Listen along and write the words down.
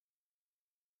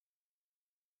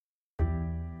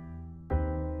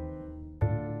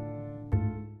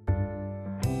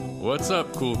What's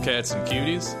up, cool cats and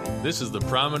cuties? This is the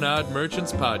Promenade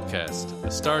Merchants Podcast, a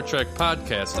Star Trek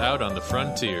podcast out on the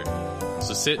frontier.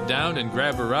 So sit down and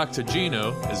grab a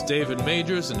Raktajino as David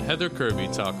Majors and Heather Kirby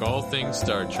talk all things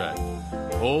Star Trek.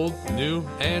 Old, new,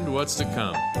 and what's to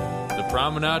come. The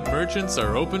Promenade Merchants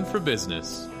are open for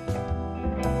business.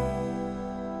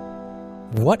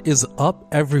 What is up,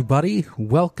 everybody?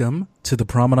 Welcome to the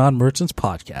Promenade Merchants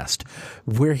Podcast.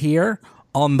 We're here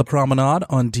on the Promenade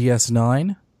on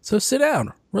DS9. So sit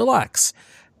down, relax,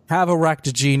 have a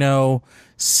Raktajino,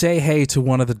 say hey to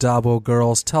one of the Dabo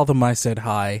girls, tell them I said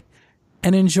hi,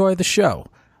 and enjoy the show.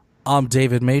 I'm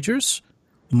David Majors,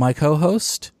 my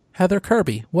co-host, Heather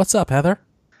Kirby. What's up, Heather?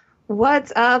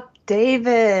 What's up,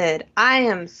 David? I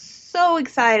am so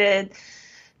excited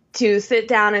to sit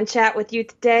down and chat with you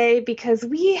today because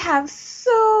we have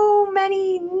so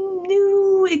many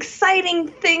new, exciting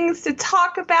things to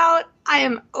talk about. I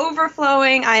am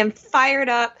overflowing. I am fired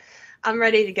up. I'm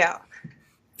ready to go.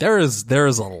 There is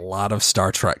a lot of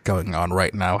Star Trek going on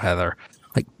right now, Heather.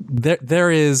 Like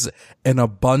there is an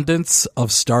abundance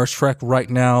of Star Trek right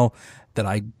now that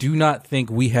I do not think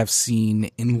we have seen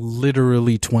in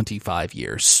literally 25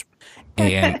 years.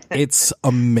 And it's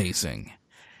amazing.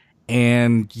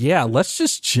 And yeah, let's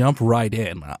just jump right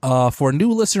in. For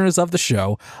new listeners of the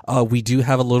show, we do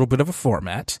have a little bit of a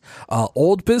format.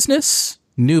 Old business,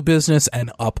 new business,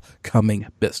 and upcoming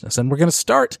business. And we're going to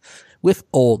start with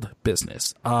old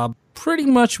business. Pretty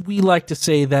much we like to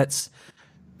say that's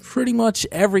pretty much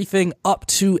everything up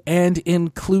to and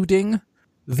including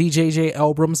the J.J.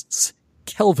 Abrams'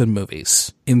 Kelvin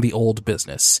movies in the old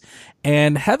business.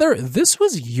 And Heather, this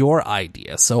was your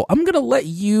idea, so I'm going to let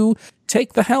you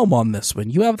take the helm on this one.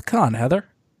 You have the con, Heather.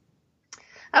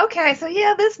 Okay, so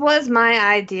yeah, this was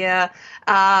my idea.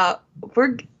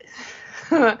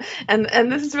 And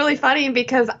this is really funny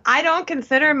because I don't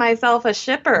consider myself a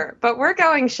shipper, but we're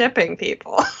going shipping,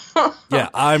 people. Yeah,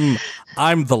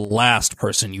 I'm the last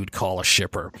person you'd call a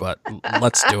shipper, but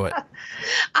let's do it.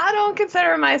 I don't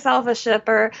consider myself a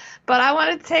shipper, but I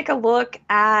wanted to take a look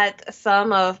at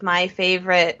some of my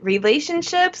favorite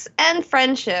relationships and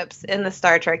friendships in the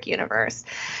Star Trek universe.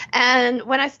 And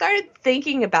when I started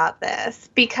thinking about this,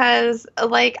 because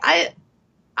like I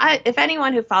if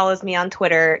anyone who follows me on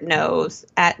Twitter knows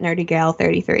at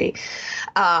NerdyGal33,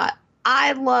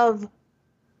 I love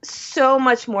so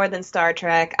much more than Star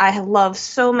Trek. I love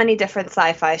so many different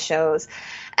sci-fi shows.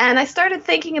 And I started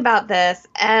thinking about this,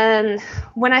 and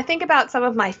when I think about some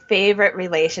of my favorite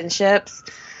relationships,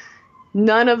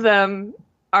 none of them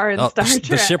are in Star Trek.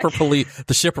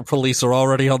 The shipper police are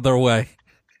already on their way.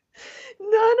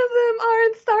 None of them are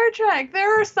in Star Trek.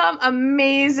 There are some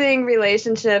amazing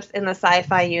relationships in the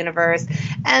sci-fi universe,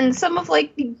 and some of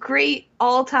like the great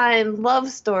all-time love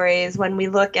stories when we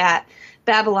look at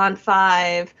Babylon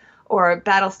 5 or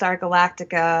Battlestar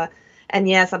Galactica. And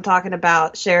yes, I'm talking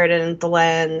about Sheridan and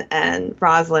Delenn and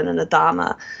Rosalind and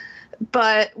Adama.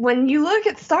 But when you look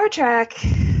at Star Trek,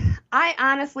 I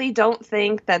honestly don't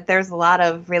think that there's a lot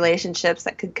of relationships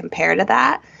that could compare to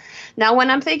that. Now,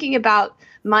 when I'm thinking about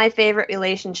my favorite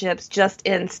relationships just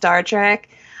in Star Trek,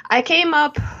 I came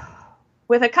up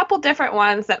with a couple different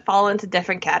ones that fall into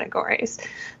different categories.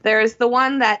 There's the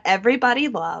one that everybody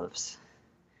loves.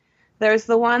 There's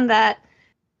the one that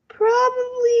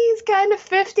probably is kind of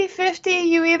 50-50.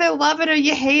 You either love it or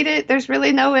you hate it. There's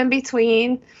really no in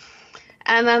between.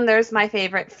 And then there's my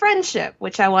favorite friendship,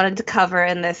 which I wanted to cover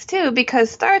in this too,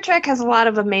 because Star Trek has a lot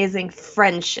of amazing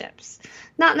friendships.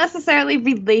 Not necessarily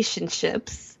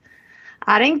relationships.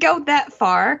 I didn't go that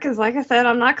far because, like I said,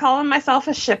 I'm not calling myself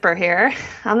a shipper here.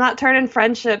 I'm not turning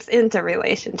friendships into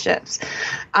relationships.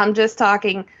 I'm just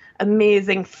talking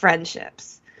amazing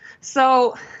friendships.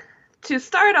 So to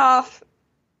start off,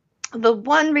 the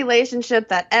one relationship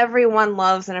that everyone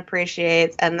loves and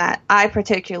appreciates, and that I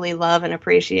particularly love and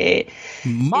appreciate,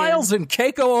 Miles and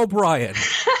Keiko O'Brien.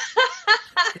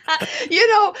 You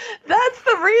know, that's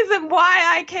the reason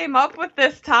why I came up with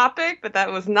this topic, but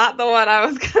that was not the one I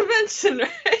was going to mention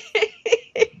right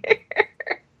here.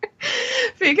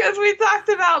 Because we talked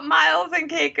about Miles and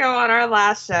Keiko on our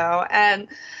last show, and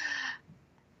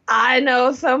I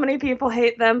know so many people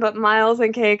hate them, but Miles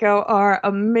and Keiko are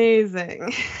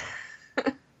amazing.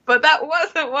 But that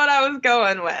wasn't what I was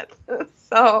going with.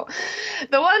 So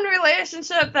the one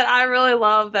relationship that I really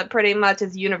love that pretty much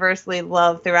is universally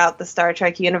loved throughout the Star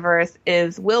Trek universe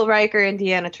is Will Riker and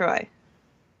Deanna Troi.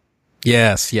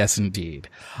 Yes, indeed.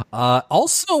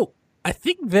 Also, I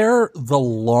think they're the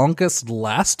longest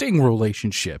lasting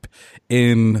relationship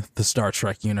in the Star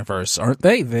Trek universe, aren't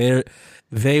they?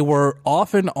 They were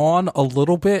off and on a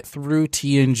little bit through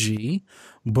TNG,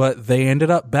 but they ended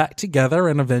up back together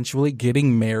and eventually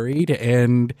getting married,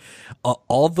 and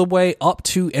all the way up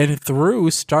to and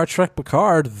through Star Trek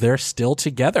Picard, they're still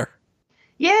together.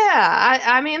 Yeah,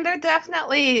 I mean, they're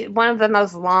definitely one of the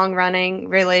most long-running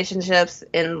relationships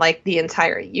in, like, the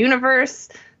entire universe,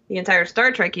 the entire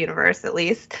Star Trek universe, at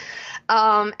least.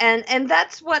 And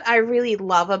that's what I really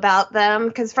love about them,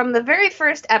 because from the very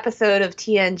first episode of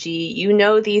TNG, you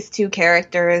know these two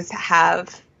characters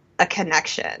have a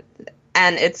connection,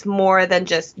 and it's more than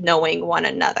just knowing one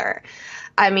another.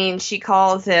 I mean, she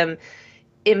calls him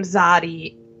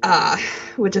Imzadi,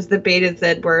 which is the Beta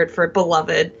Z word for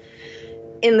beloved,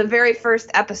 in the very first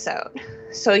episode.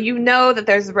 So you know that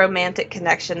there's a romantic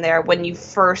connection there when you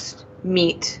first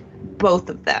meet both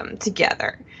of them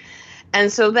together.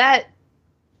 And so that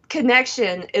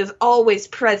connection is always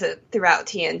present throughout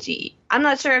TNG. I'm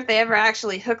not sure if they ever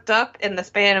actually hooked up in the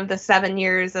span of the 7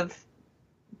 years of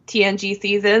TNG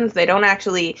seasons. They don't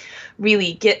actually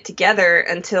really get together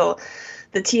until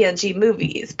the TNG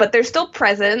movies, but they're still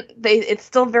present. It's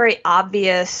still very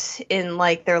obvious in,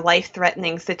 like, their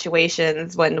life-threatening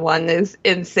situations when one is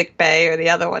in sick bay or the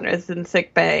other one is in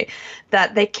sick bay,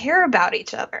 that they care about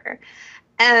each other.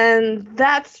 And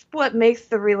that's what makes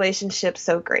the relationship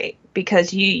so great,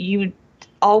 because you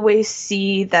always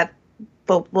see that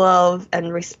the love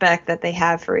and respect that they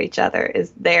have for each other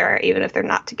is there, even if they're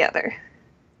not together.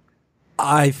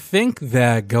 I think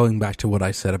that, going back to what I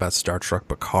said about Star Trek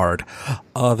Picard,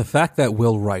 the fact that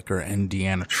Will Riker and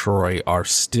Deanna Troi are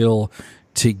still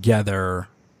together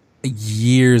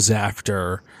years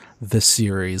after the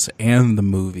series and the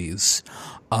movies,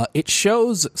 it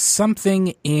shows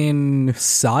something in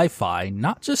sci-fi,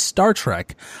 not just Star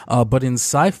Trek, but in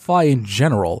sci-fi in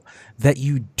general, that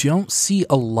you don't see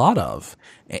a lot of,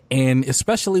 and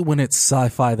especially when it's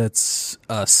sci-fi that's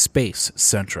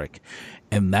space-centric.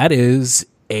 And that is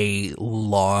a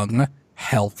long,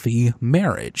 healthy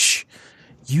marriage.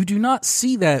 You do not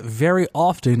see that very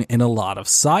often in a lot of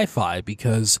sci-fi,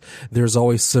 because there's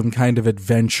always some kind of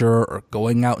adventure or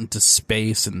going out into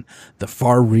space and the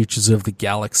far reaches of the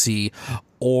galaxy,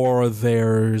 or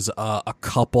there's a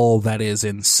couple that is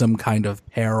in some kind of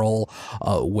peril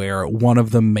where one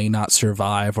of them may not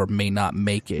survive or may not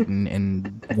make it,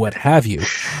 and what have you.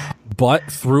 But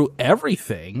through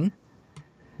everything,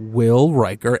 Will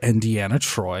Riker and Deanna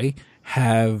Troi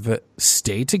have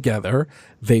stayed together.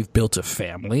 They've built a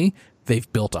family.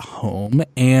 They've built a home,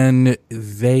 and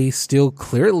they still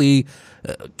clearly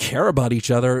care about each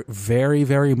other very,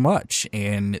 very much.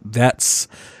 And that's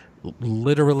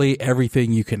literally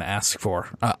everything you can ask for.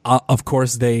 Of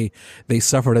course, they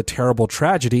suffered a terrible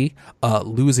tragedy,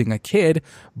 losing a kid,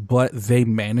 but they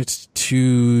managed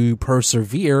to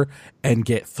persevere and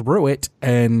get through it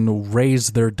and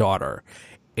raise their daughter.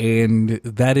 And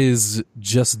that is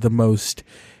just the most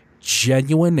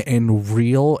genuine and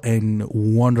real and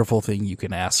wonderful thing you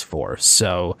can ask for.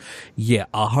 So, yeah,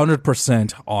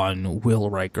 100% on Will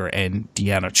Riker and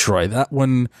Deanna Troi. That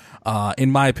one,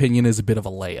 in my opinion, is a bit of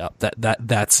a layup.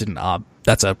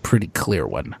 That's a pretty clear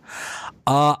one.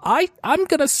 I'm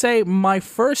gonna say my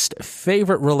first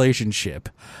favorite relationship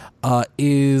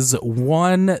is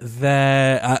one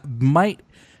that might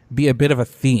be a bit of a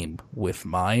theme with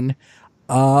mine.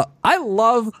 I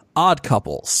love odd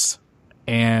couples,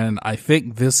 and I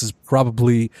think this is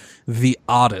probably the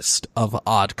oddest of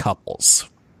odd couples.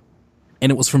 And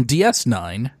it was from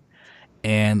DS9,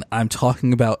 and I'm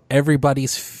talking about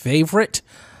everybody's favorite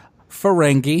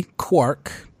Ferengi,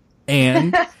 Quark,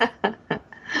 and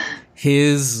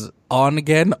his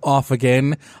on-again,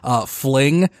 off-again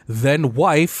fling, then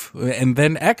wife, and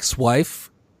then ex-wife,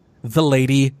 the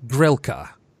Lady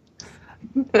Grilka.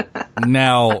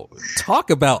 Now, talk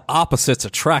about opposites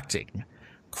attracting.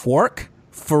 Quark,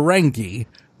 Ferengi,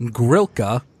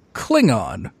 Grilka,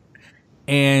 Klingon.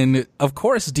 And, of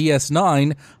course,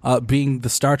 DS9, being the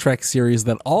Star Trek series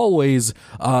that always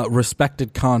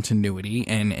respected continuity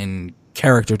and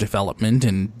character development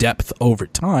and depth over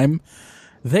time,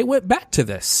 they went back to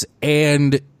this.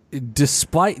 And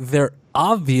despite their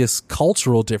obvious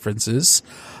cultural differences,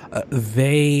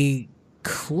 they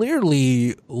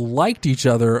clearly liked each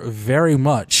other very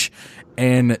much,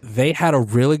 and they had a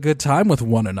really good time with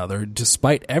one another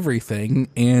despite everything.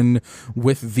 And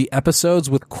with the episodes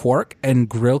with Quark and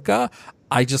Grilka,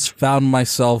 I just found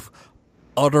myself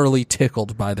utterly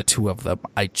tickled by the two of them.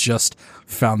 I just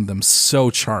found them so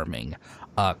charming.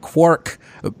 Quark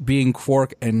being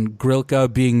Quark and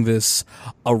Grilka being this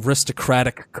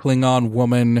aristocratic Klingon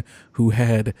woman who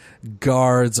had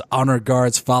honor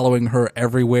guards following her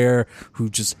everywhere, who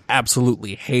just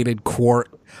absolutely hated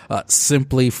Quark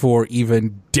simply for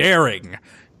even daring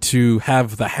to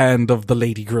have the hand of the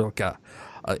Lady Grilka.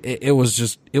 It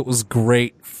was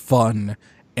great, fun,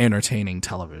 entertaining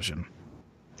television.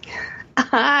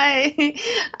 I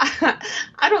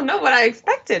don't know what I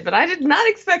expected, but I did not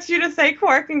expect you to say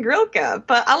Quark and Grilka,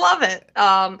 but I love it.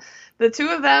 The two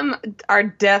of them are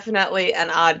definitely an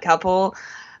odd couple,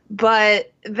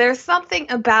 but there's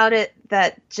something about it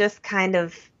that just kind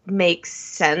of makes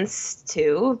sense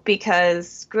too,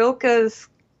 because Grilka's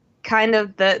kind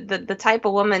of the type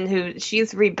of woman who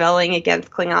she's rebelling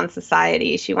against Klingon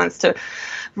society. She wants to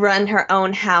run her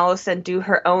own house and do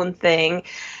her own thing.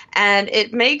 And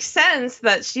it makes sense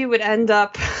that she would end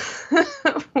up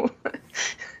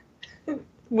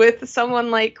with someone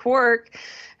like Quark,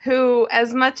 who,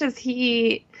 as much as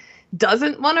he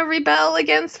doesn't want to rebel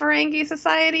against Ferengi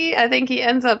society, I think he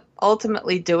ends up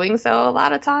ultimately doing so a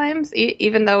lot of times,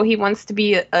 even though he wants to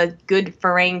be a good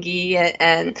Ferengi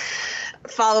and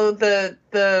follow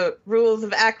the rules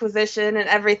of acquisition and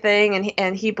everything,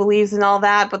 and he believes in all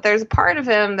that. But there's a part of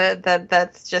him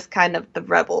that's just kind of the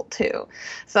rebel too.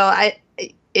 So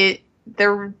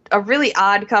they're a really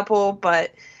odd couple,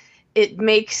 but it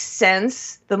makes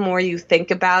sense the more you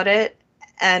think about it,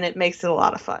 and it makes it a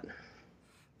lot of fun.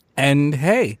 And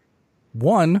hey,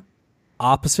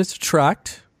 opposites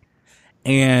attract,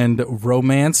 and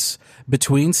romance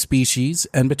between species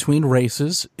and between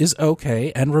races is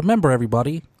okay. And remember,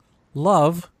 everybody,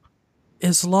 love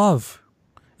is love,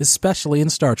 especially in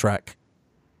Star Trek.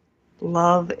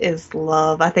 Love is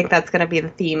love. I think that's going to be the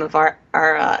theme of our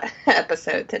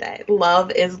episode today.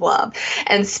 Love is love.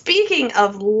 And speaking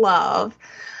of love,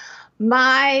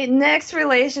 my next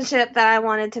relationship that I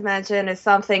wanted to mention is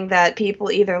something that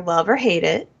people either love or hate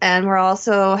it, and we're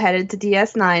also headed to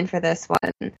DS9 for this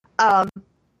one.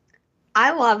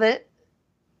 I love it.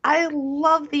 I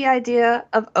love the idea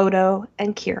of Odo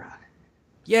and Kira.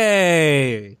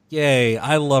 Yay! Yay!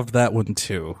 I loved that one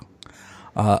too.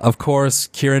 Of course,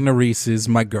 Kira Nerys is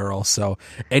my girl, so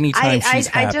anytime she's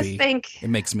happy, I just think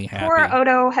it makes me happy. Poor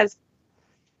Odo has...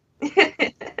 Yeah.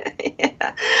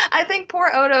 I think poor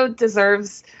Odo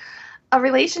deserves a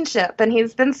relationship, and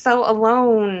he's been so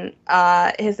alone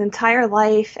his entire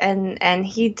life, and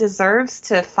he deserves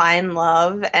to find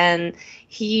love, and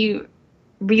he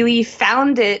really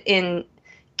found it in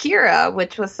Kira,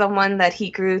 which was someone that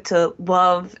he grew to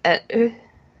love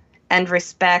and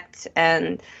respect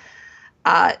and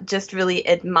just really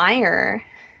admire.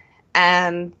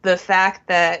 And the fact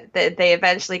that they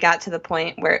eventually got to the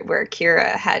point where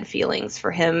Kira had feelings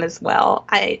for him as well,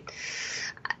 I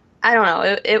don't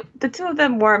know. The two of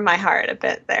them warmed my heart a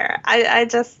bit there.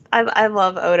 I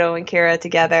love Odo and Kira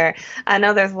together. I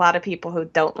know there's a lot of people who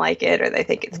don't like it, or they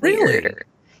think it's weird.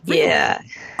 Really? Yeah,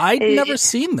 I'd never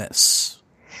seen this.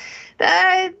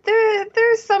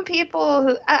 There's some people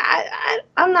who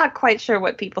I'm not quite sure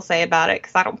what people say about it,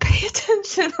 because I don't pay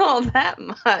attention all that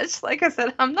much. Like I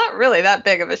said, I'm not really that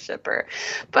big of a shipper,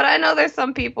 but I know there's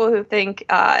some people who think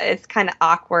it's kind of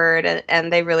awkward,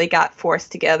 and they really got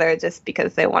forced together just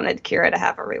because they wanted Kira to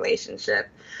have a relationship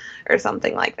or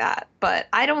something like that. But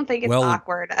I don't think it's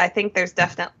awkward. I think there's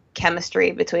definite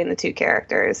chemistry between the two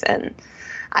characters, and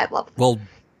I love them. Well,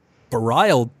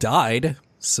 Bareil died,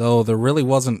 so there really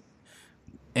wasn't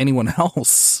anyone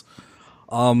else.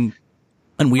 And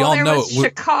we all know it was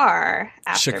Shakaar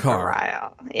after Shakaar.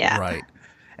 Bareil. Yeah. Right.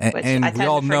 And we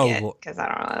all know, because I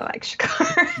don't really like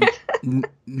Shakaar.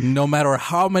 No matter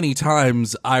how many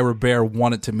times Ira Bear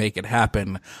wanted to make it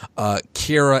happen,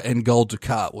 Kira and Gul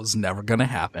Dukat was never going to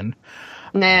happen.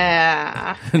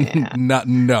 Nah. Yeah. not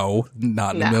in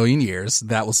a million years.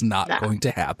 That was not going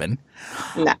to happen.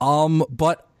 No.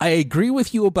 But I agree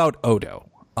with you about Odo.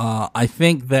 I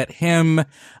think that him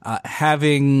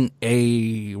having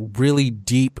a really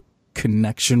deep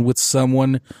connection with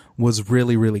someone was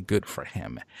really, really good for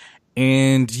him.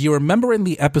 And you remember in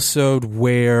the episode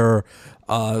where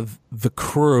the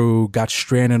crew got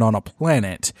stranded on a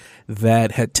planet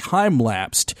that had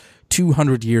time-lapsed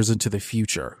 200 years into the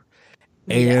future.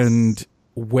 Yes. And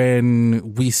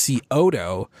when we see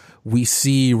Odo, we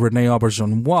see Rene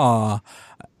Auberjonois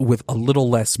with a little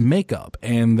less makeup,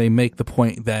 and they make the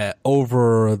point that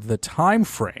over the time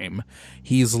frame,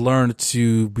 he's learned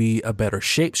to be a better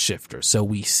shapeshifter. So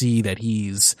we see that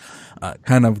he's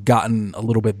kind of gotten a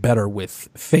little bit better with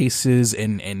faces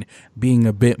and being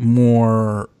a bit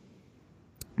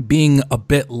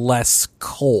less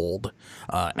cold,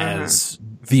 as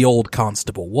the old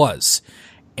constable was.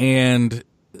 And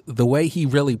the way he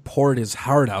really poured his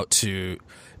heart out to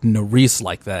Nerys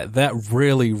like that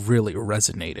really, really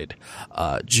resonated.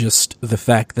 Just the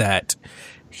fact that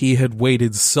he had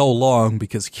waited so long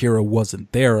because Kira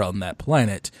wasn't there on that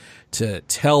planet to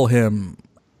tell him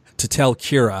to tell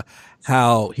Kira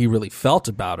how he really felt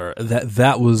about her,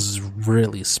 that was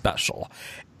really special.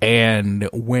 And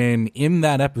when in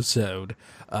that episode,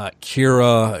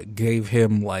 Kira gave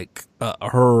him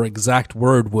her exact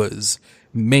word was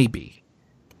maybe.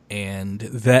 And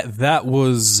that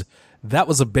was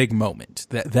a big moment.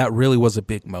 That really was a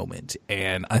big moment.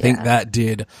 And I think that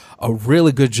did a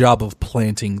really good job of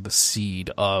planting the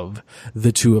seed of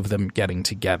the two of them getting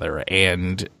together.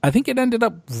 And I think it ended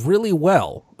up really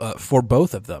well for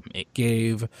both of them. It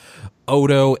gave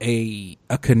Odo a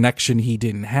connection he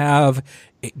didn't have.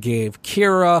 It gave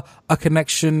Kira a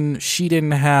connection she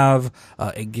didn't have.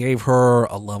 It gave her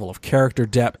a level of character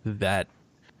depth that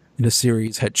the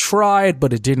series had tried,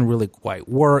 but it didn't really quite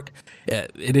work.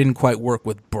 It didn't quite work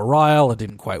with Bareil. It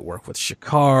didn't quite work with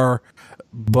Shakaar.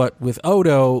 But with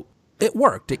Odo, it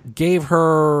worked. It gave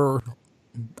her,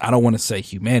 I don't want to say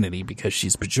humanity because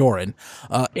she's Bajoran.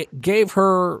 It gave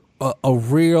her a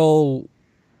real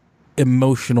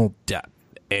emotional depth.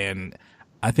 And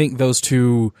I think those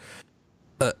two,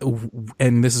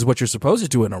 and this is what you're supposed to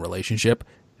do in a relationship,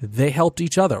 they helped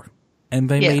each other and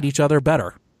they made each other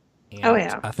better. And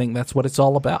I think that's what it's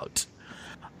all about.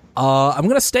 I'm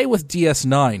going to stay with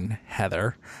DS9,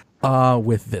 Heather,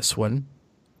 with this one.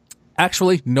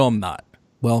 Actually, no, I'm not.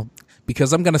 Well,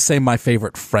 because I'm going to say my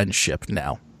favorite friendship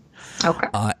now. Okay.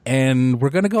 And we're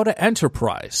going to go to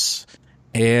Enterprise.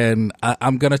 And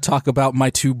I'm going to talk about my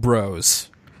two bros.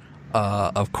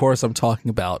 Of course, I'm talking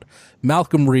about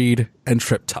Malcolm Reed and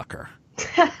Trip Tucker.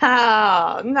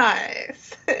 Oh,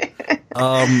 nice.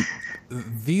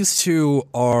 These two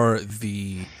are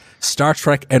the Star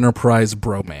Trek Enterprise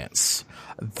bromance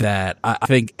that I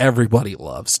think everybody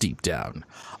loves deep down.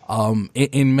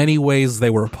 In many ways, they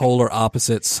were polar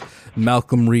opposites.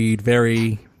 Malcolm Reed,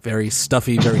 very, very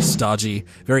stuffy, very stodgy,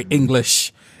 very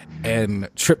English, and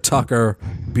Trip Tucker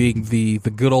being the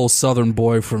good old Southern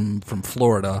boy from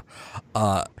Florida.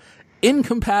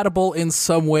 Incompatible in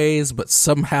some ways, but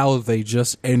somehow they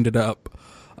just ended up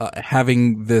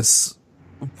having this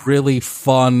really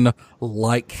fun,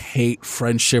 like-hate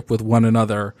friendship with one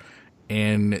another,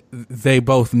 and they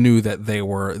both knew that they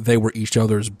were each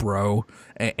other's bro,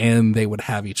 and they would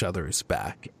have each other's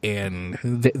back, and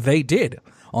they did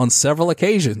on several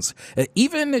occasions,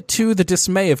 even to the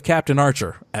dismay of Captain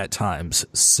Archer at times.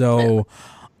 So,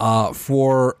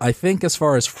 I think as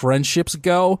far as friendships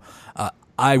go,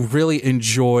 I really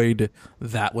enjoyed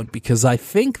that one because I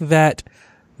think that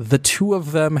the two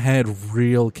of them had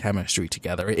real chemistry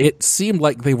together. It seemed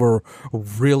like they were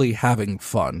really having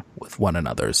fun with one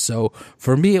another. So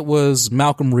for me, it was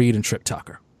Malcolm Reed and Trip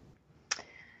Tucker.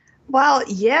 Well,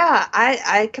 yeah,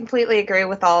 I completely agree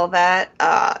with all of that.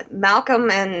 Malcolm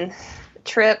and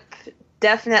Trip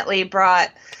definitely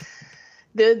brought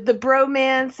the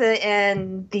bromance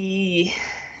and the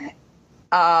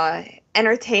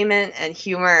entertainment and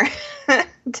humor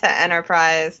to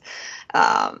Enterprise.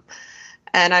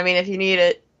 And I mean, if you need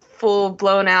a full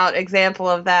blown out example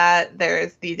of that,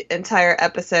 there's the entire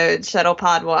episode Shuttle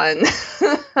Pod 1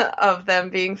 of them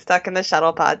being stuck in the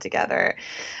shuttle pod together.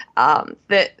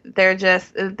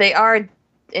 They are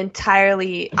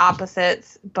entirely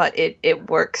opposites, but it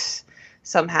works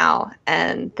somehow,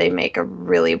 and they make a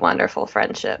really wonderful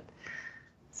friendship.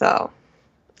 So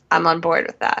I'm on board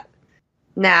with that.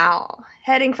 Now,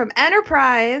 heading from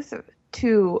Enterprise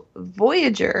to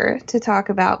Voyager to talk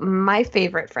about my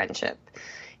favorite friendship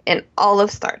in all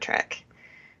of Star Trek.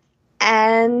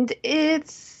 And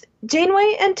it's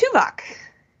Janeway and Tuvok.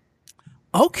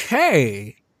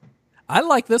 Okay. I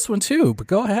like this one too, but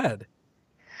go ahead.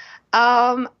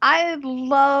 I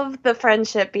love the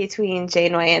friendship between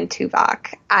Janeway and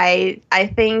Tuvok. I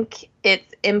think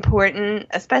it's important,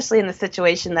 especially in the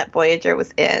situation that Voyager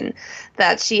was in,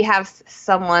 that she has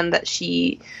someone that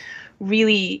she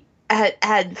really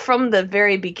had from the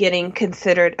very beginning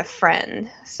considered a friend.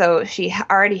 So she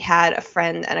already had a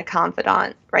friend and a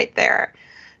confidant right there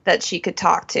that she could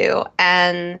talk to.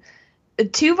 And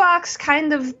Tuvok's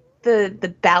kind of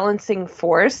the balancing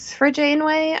force for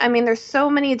Janeway. I mean, there's so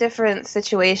many different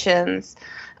situations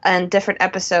and different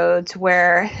episodes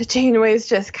where Janeway's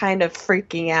just kind of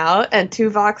freaking out, and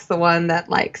Tuvok's the one that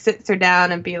like sits her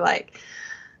down and be like,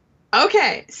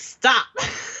 okay, stop.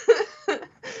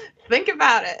 Think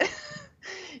about it.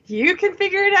 You can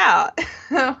figure it out.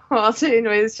 While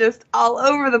Janeway's just all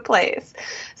over the place.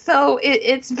 So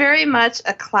it's very much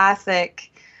a classic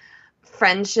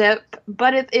friendship,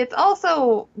 but it's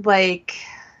also like,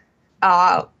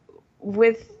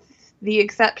 with the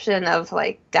exception of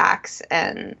like Dax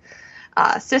and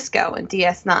Cisco and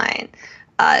DS9,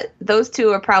 those two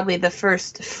are probably the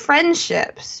first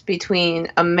friendships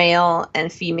between a male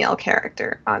and female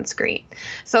character on screen.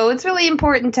 So it's really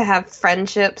important to have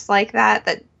friendships like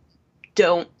that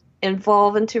don't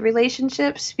involve into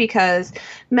relationships, because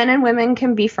men and women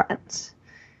can be friends.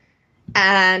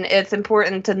 And it's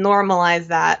important to normalize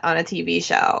that on a TV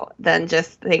show than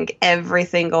just think every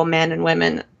single man and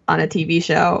women on a TV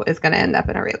show is going to end up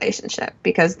in a relationship,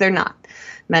 because they're not.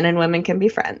 Men and women can be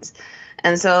friends.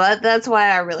 And so that's why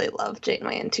I really love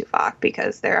Janeway and Tuvok,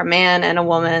 because they're a man and a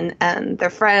woman and they're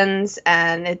friends,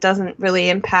 and it doesn't really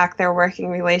impact their working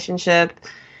relationship.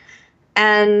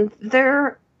 And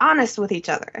they're honest with each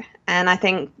other. And I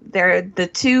think they're the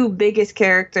two biggest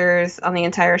characters on the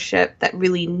entire ship that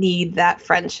really need that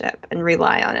friendship and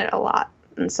rely on it a lot.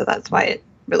 And so that's why it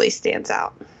really stands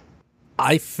out.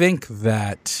 I think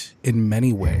that in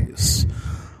many ways,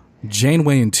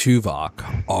 Janeway and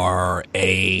Tuvok are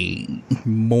a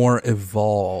more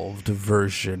evolved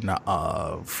version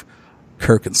of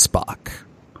Kirk and Spock.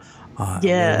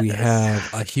 Yeah, we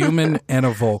have a human and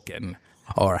a Vulcan,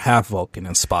 or half Vulcan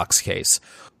in Spock's case,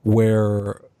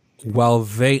 where while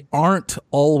they aren't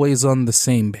always on the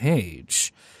same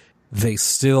page, they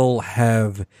still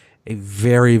have a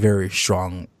very, very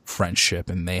strong friendship,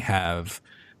 and they have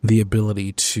the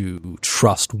ability to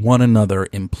trust one another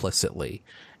implicitly.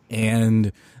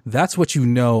 And that's what you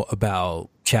know about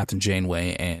Captain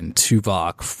Janeway and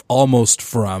Tuvok almost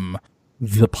from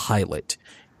the pilot,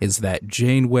 is that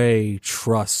Janeway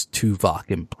trusts Tuvok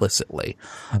implicitly.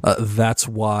 That's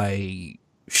why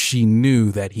she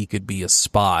knew that he could be a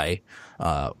spy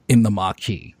in the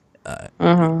Maquis.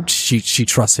 She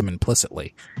trusts him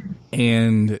implicitly.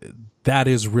 And that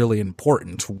is really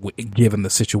important given the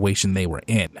situation they were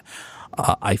in.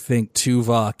 I think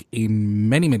Tuvok, in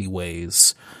many, many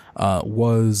ways,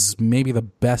 was maybe the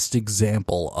best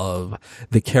example of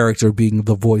the character being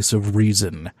the voice of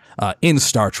reason in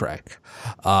Star Trek.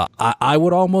 I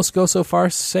would almost go so far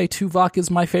as to say Tuvok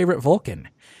is my favorite Vulcan.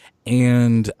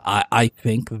 And I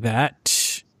think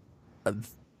that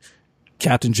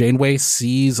Captain Janeway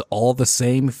sees all the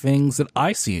same things that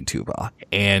I see in Tuvok,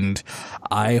 and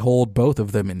I hold both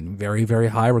of them in very, very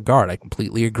high regard. I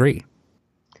completely agree.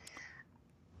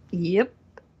 Yep.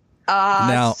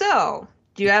 So,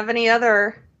 do you have any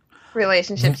other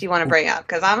relationships you want to bring up?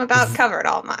 Because I'm about covered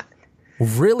all mine.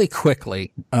 Really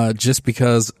quickly, just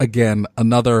because, again,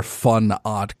 another fun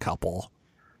odd couple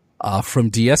from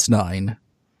DS9,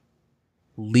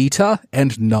 Leeta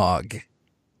and Nog.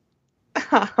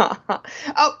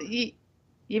 Oh, you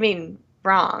mean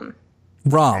Rom?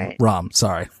 Right? Rom,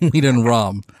 sorry. Leeta and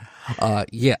Rom.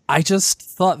 Yeah, I just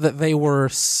thought that they were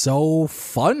so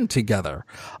fun together.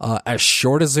 As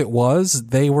short as it was,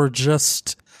 they were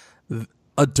just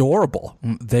adorable.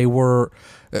 They were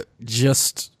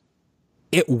just,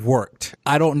 it worked.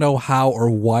 I don't know how or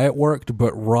why it worked,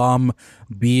 but Rom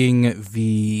being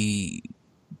the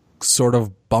sort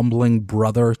of bumbling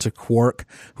brother to Quark,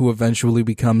 who eventually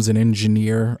becomes an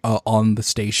engineer on the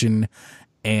station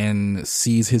and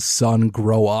sees his son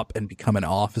grow up and become an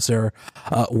officer,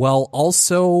 while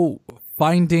also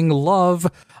finding love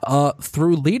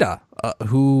through Leeta,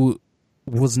 who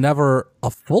was never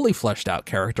a fully fleshed out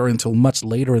character until much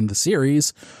later in the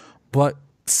series, but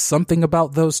something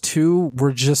about those two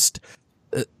were just,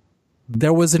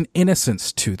 there was an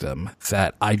innocence to them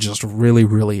that I just really,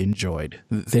 really enjoyed.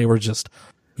 They were just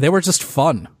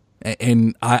fun,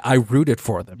 and I rooted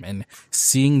for them, and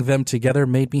seeing them together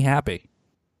made me happy.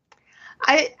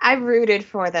 I rooted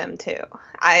for them too.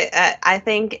 I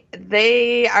think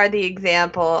they are the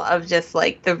example of just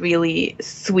like the really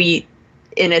sweet,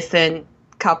 innocent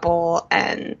couple,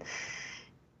 and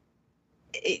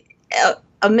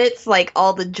amidst like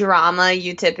all the drama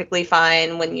you typically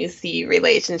find when you see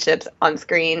relationships on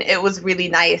screen, it was really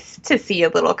nice to see a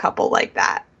little couple like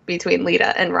that between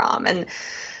Leeta and Rom, and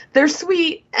they're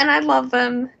sweet, and I love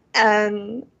them,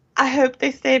 and I hope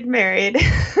they stayed married.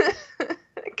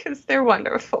 Because they're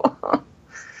wonderful.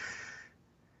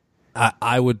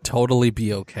 I would totally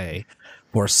be okay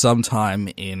for some time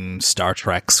in Star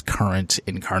Trek's current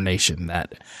incarnation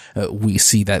that we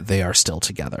see that they are still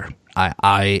together.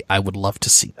 I would love to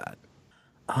see that.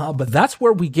 But that's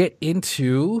where we get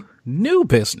into new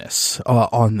business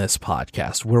on this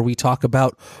podcast, where we talk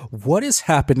about what is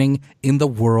happening in the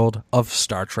world of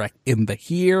Star Trek in the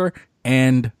here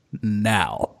and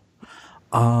now.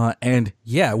 And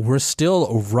yeah, we're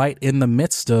still right in the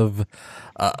midst of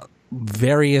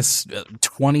various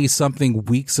 20-something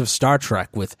weeks of Star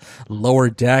Trek with Lower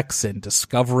Decks and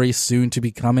Discovery soon to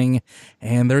be coming.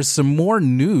 And there's some more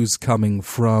news coming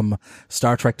from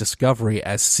Star Trek Discovery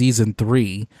as Season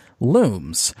 3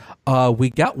 looms. We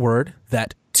got word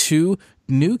that 2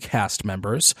 new cast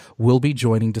members will be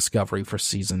joining Discovery for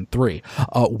Season 3.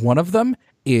 One of them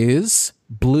is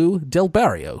Blue Del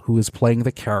Barrio, who is playing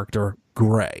the character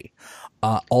Gray.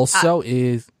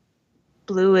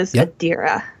 Blue is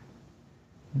Adira.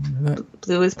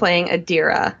 Blue is playing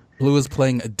Adira. Blue is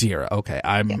playing Adira. Okay,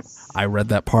 I read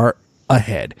that part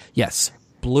ahead. Yes,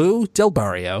 Blue Del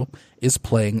Barrio is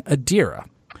playing Adira.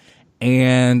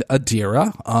 And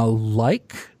Adira,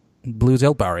 like Blue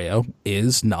Del Barrio,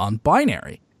 is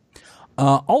non-binary.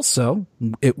 Also,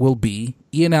 it will be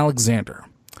Ian Alexander,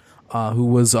 who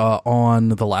was on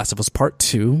The Last of Us Part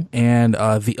 2 and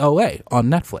The OA on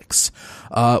Netflix,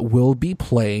 will be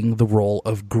playing the role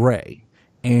of Gray.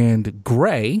 And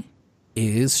Gray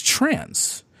is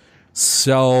trans.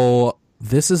 So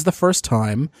this is the first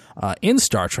time in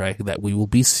Star Trek that we will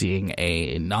be seeing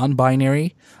a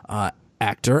non-binary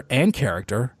actor and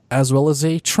character, as well as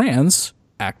a trans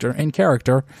actor and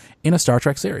character in a Star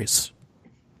Trek series.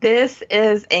 This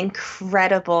is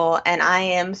incredible, and I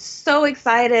am so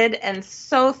excited and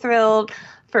so thrilled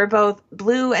for both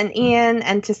Blue and Ian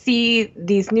and to see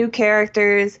these new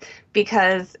characters,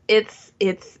 because it's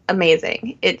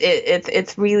amazing.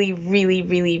 It's really, really,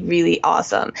 really, really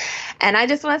awesome. And I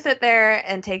just want to sit there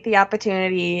and take the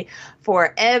opportunity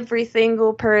for every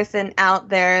single person out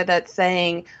there that's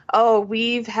saying, oh,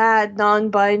 we've had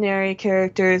non-binary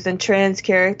characters and trans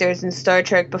characters in Star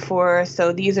Trek before,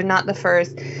 so these are not the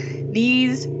first.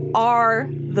 These are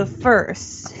the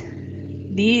first.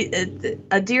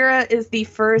 Adira is the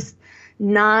first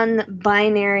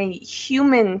non-binary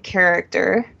human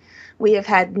character. We have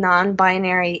had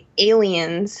non-binary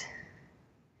aliens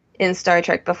in Star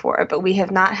Trek before, but we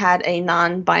have not had a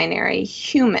non-binary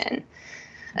human.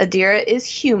 Adira is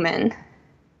human,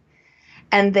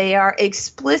 and they are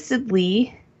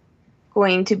explicitly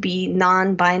going to be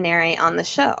non-binary on the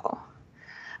show.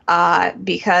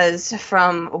 Because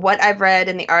from what I've read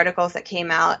in the articles that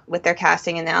came out with their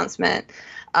casting announcement,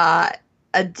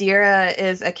 Adira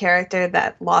is a character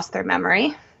that lost their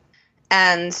memory.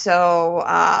 And so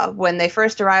when they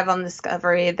first arrive on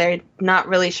Discovery, they're not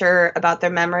really sure about their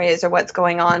memories or what's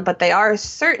going on, but they are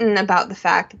certain about the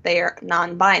fact that they are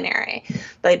non-binary.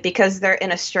 But because they're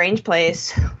in a strange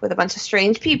place with a bunch of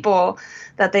strange people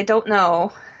that they don't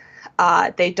know,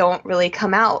 they don't really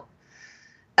come out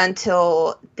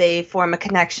until they form a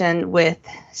connection with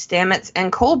Stamets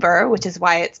and Culber, which is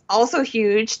why it's also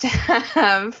huge to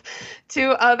have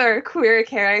 2 other queer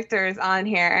characters on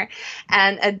here.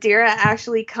 And Adira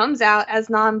actually comes out as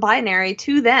non-binary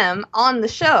to them on the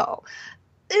show.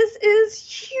 This is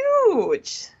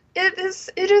huge. It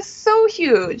is so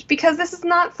huge, because this is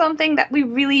not something that we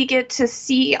really get to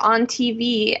see on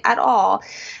TV at all.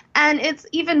 And it's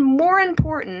even more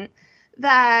important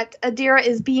that Adira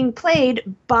is being played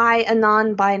by a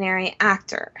non-binary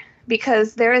actor,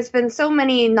 because there has been so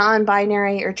many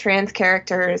non-binary or trans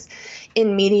characters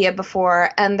in media before,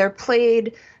 and they're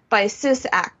played by cis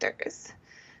actors.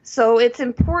 So it's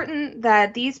important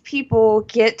that these people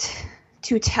get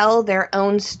to tell their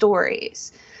own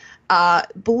stories.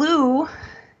 Blue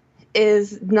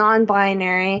is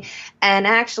non-binary, and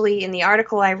actually in the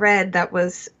article I read that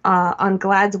was on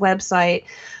GLAAD's website,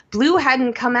 Blue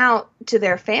hadn't come out to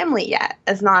their family yet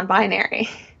as non-binary.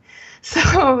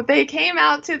 So they came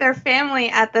out to their family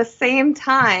at the same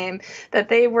time that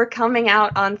they were coming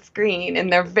out on screen in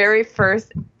their very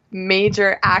first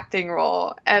major acting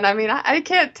role. And I mean, I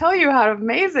can't tell you how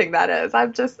amazing that is.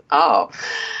 I'm just, I'm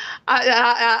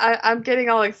getting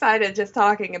all excited just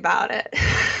talking about it.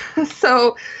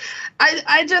 So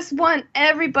I just want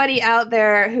everybody out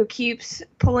there who keeps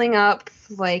pulling up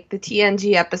like the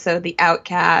TNG episode, The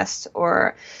Outcast,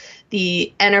 or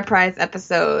the Enterprise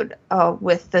episode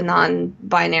with the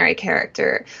non-binary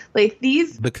character. Like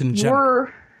these the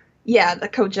congenitor. The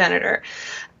cogenitor.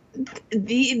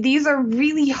 These are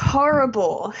really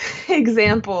horrible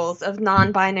examples of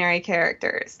non-binary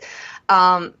characters.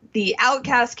 The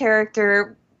Outcast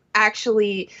character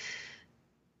actually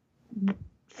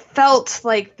felt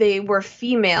like they were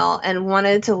female and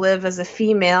wanted to live as a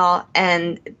female,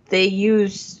 and they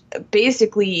used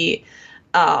basically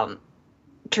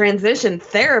transition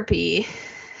therapy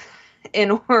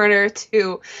in order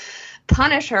to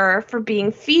punish her for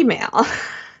being female.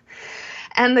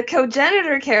 And the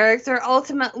cogenitor character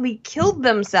ultimately killed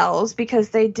themselves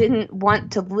because they didn't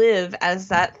want to live as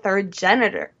that third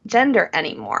gender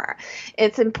anymore.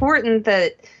 It's important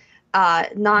that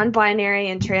non-binary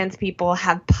and trans people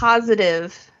have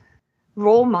positive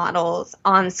role models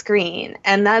on screen,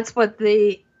 and that's what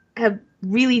they have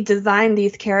really designed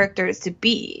these characters to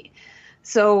be.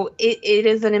 So it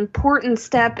is an important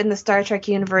step in the Star Trek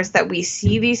universe that we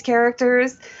see these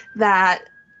characters, that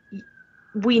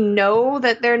we know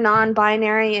that they're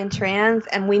non-binary and trans,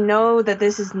 and we know that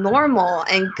this is normal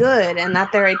and good and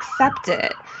that they're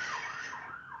accepted.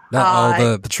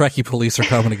 The Trekkie police are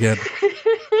coming again.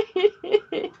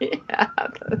 Yeah,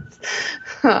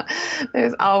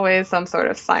 there's always some sort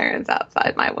of sirens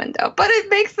outside my window, but it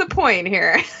makes the point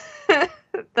here.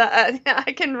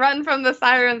 I can run from the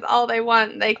sirens all they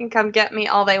want. They can come get me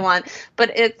all they want,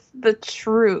 but it's the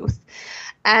truth.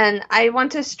 And I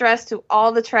want to stress to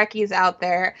all the Trekkies out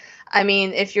there, I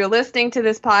mean, if you're listening to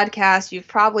this podcast, you've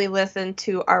probably listened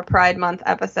to our Pride Month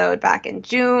episode back in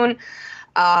June.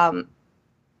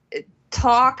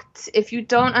 If you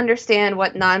don't understand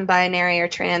what non-binary or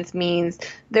trans means,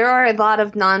 there are a lot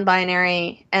of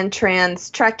non-binary and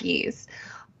trans Trekkies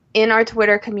in our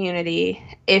Twitter community.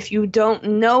 If you don't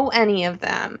know any of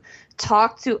them,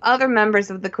 talk to other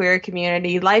members of the queer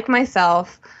community like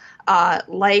myself,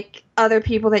 like other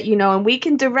people that you know, and we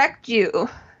can direct you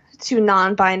to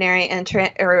non-binary and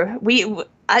trans, or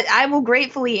I will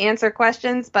gratefully answer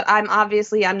questions, but I'm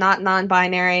not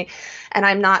non-binary and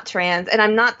I'm not trans, and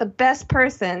I'm not the best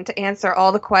person to answer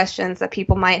all the questions that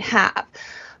people might have.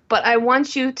 But I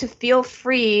want you to feel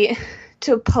free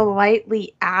to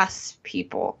politely ask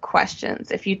people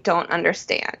questions if you don't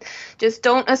understand. Just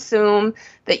don't assume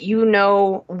that you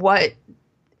know what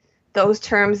those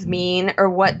terms mean or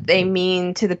what they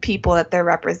mean to the people that they're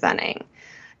representing.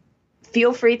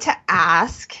 Feel free to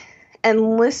ask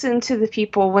and listen to the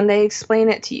people when they explain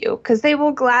it to you, because they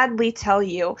will gladly tell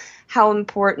you how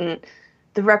important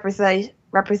the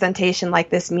representation like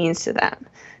this means to them.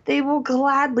 They will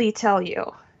gladly tell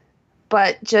you,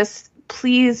 but just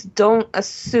please don't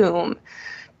assume.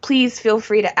 Please feel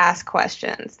free to ask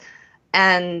questions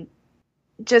and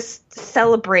just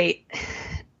celebrate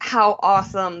how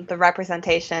awesome the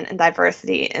representation and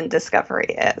diversity in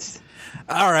Discovery is.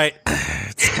 All right.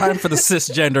 It's time for the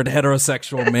cisgendered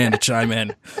heterosexual man to chime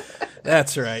in.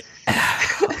 That's right.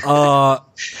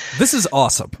 This is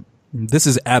awesome. This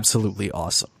is absolutely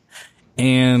awesome.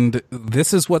 And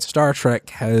this is what Star Trek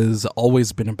has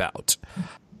always been about.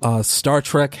 Star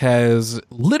Trek has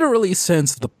literally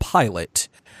since the pilot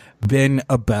been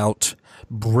about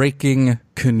breaking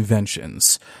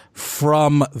conventions.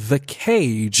 From the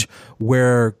cage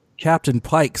where Captain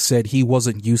Pike said he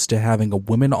wasn't used to having a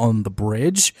woman on the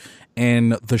bridge,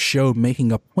 and the show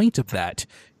making a point of that,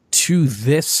 to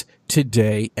this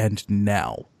today and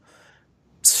now.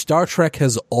 Star Trek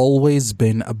has always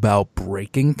been about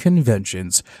breaking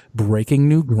conventions, breaking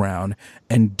new ground,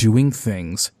 and doing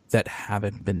things that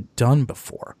haven't been done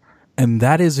before. And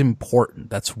that is important.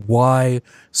 That's why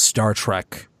Star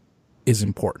Trek is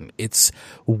important. It's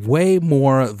way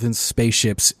more than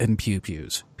spaceships and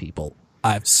pew-pews, people.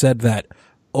 I've said that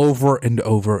over and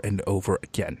over and over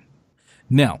again.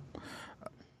 Now,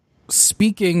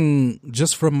 speaking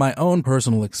just from my own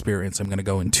personal experience, I'm going to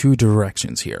go in two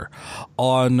directions here.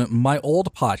 On my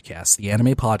old podcast, the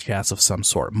Anime Podcast of Some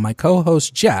Sort, my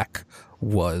co-host Jack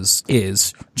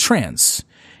is trans.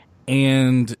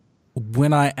 And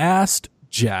when I asked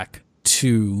Jack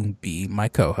to be my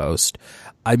co-host,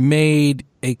 I made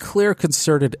a clear,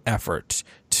 concerted effort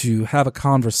to have a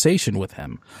conversation with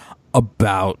him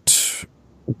about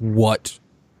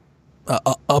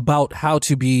about how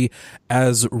to be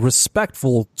as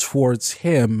respectful towards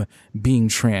him being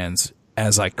trans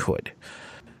as I could.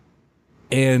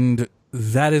 And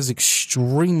that is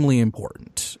extremely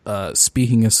important.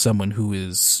 Speaking as someone who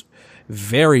is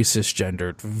very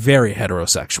cisgendered, very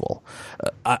heterosexual.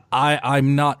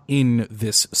 I'm not in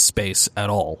this space at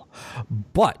all,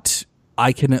 but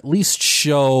I can at least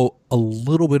show a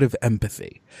little bit of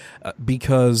empathy,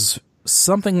 because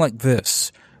something like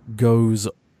this goes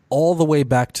all the way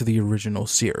back to the original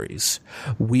series.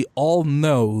 We all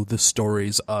know the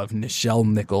stories of Nichelle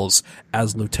Nichols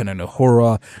as Lieutenant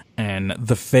Uhura, and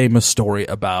the famous story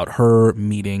about her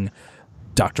meeting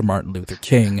Dr. Martin Luther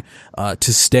King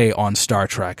to stay on Star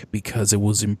Trek because it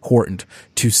was important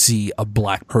to see a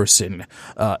black person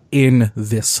in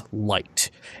this light.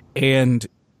 And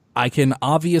I can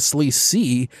obviously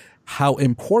see how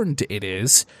important it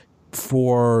is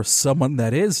for someone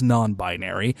that is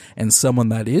non-binary and someone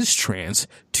that is trans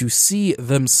to see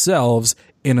themselves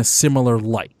in a similar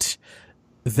light.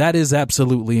 That is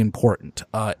absolutely important.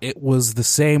 It was the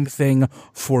same thing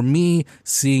for me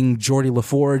seeing Geordi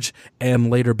LaForge and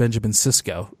later Benjamin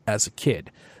Sisko as a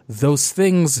kid. Those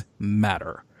things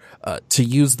matter. To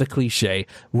use the cliche,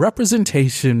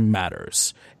 representation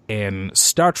matters. And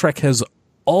Star Trek has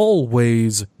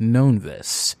always known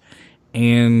this.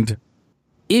 And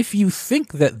if you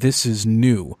think that this is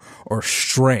new or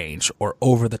strange or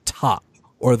over the top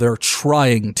or they're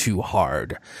trying too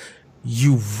hard,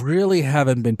 you really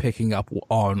haven't been picking up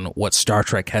on what Star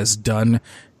Trek has done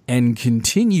and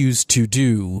continues to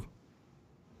do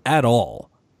at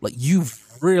all. Like, you've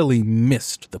really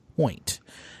missed the point.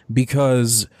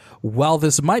 Because while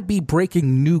this might be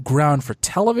breaking new ground for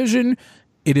television,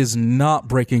 it is not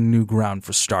breaking new ground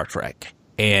for Star Trek.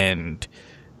 And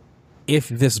if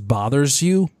this bothers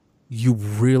you, you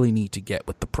really need to get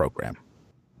with the program.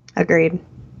 Agreed.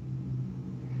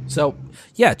 So,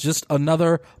 yeah, just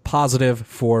another positive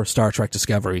for Star Trek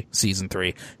Discovery Season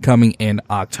 3 coming in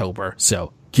October.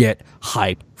 So get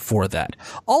hype for that.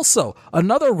 Also,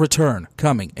 another return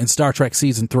coming in Star Trek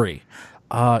Season 3.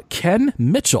 Ken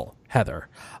Mitchell, Heather.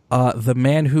 The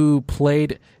man who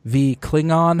played the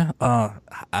Klingon,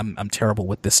 I'm terrible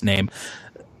with this name.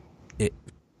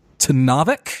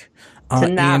 Tanavik?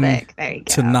 Tanavik, there you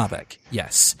go. Tanavik,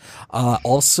 yes.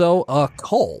 Also,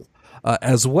 Cole,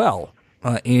 as well,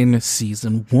 in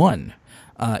Season 1.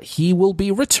 He will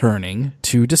be returning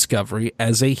to Discovery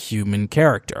as a human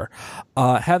character.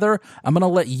 Heather, I'm going to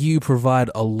let you provide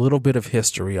a little bit of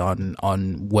history on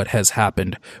what has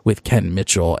happened with Ken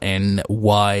Mitchell and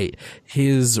why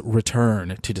his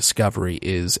return to Discovery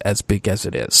is as big as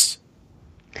it is.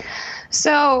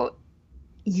 So,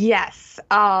 yes,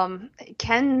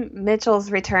 Ken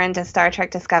Mitchell's return to Star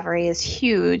Trek Discovery is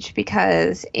huge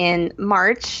because in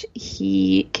March,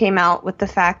 he came out with the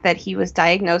fact that he was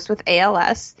diagnosed with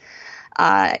ALS,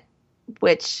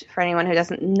 which, for anyone who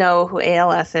doesn't know who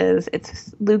ALS is,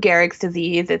 it's Lou Gehrig's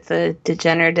disease. It's a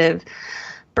degenerative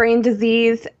brain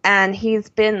disease, and he's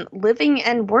been living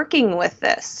and working with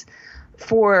this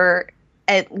for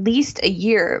at least a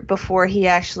year before he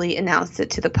actually announced it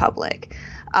to the public.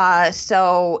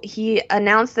 So he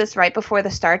announced this right before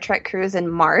the Star Trek cruise in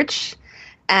March.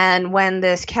 And when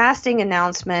this casting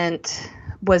announcement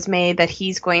was made that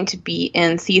he's going to be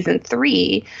in Season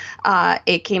 3,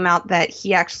 it came out that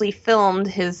he actually filmed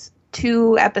his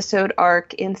 2-episode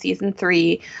arc in Season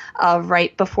 3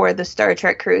 right before the Star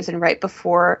Trek cruise and right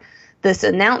before this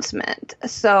announcement.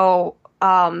 So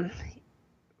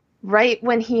right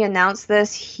when he announced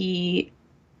this, he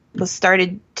was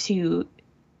started to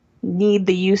need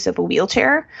the use of a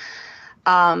wheelchair.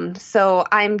 So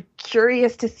I'm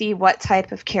curious to see what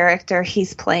type of character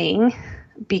he's playing,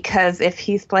 because if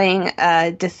he's playing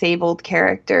a disabled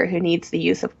character who needs the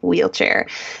use of a wheelchair,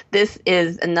 this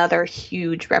is another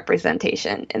huge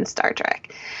representation in Star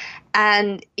Trek.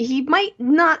 And he might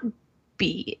not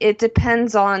be. It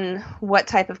depends on what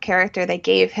type of character they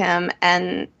gave him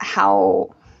and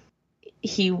how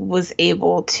he was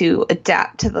able to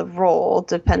adapt to the role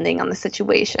depending on the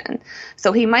situation.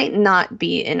 So he might not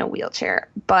be in a wheelchair,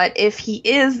 but if he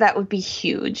is, that would be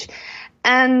huge.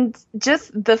 And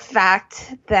just the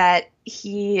fact that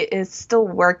he is still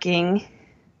working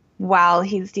while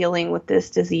he's dealing with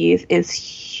this disease is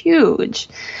huge.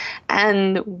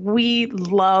 And we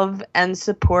love and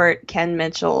support Ken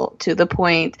Mitchell to the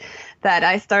point that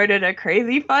I started a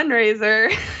crazy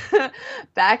fundraiser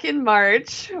back in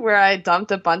March where I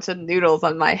dumped a bunch of noodles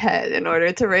on my head in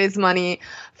order to raise money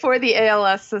for the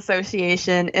ALS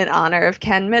Association in honor of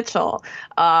Ken Mitchell.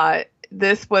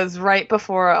 This was right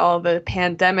before all the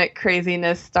pandemic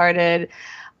craziness started,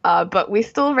 but we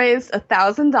still raised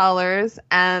 $1,000,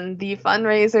 and the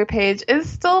fundraiser page is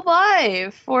still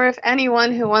live for if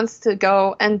anyone who wants to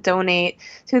go and donate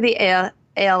to the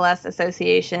ALS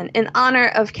Association in honor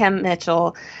of Ken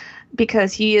Mitchell,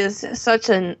 because he is such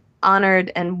an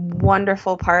honored and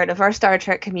wonderful part of our Star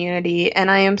Trek community,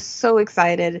 and I am so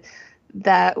excited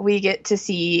that we get to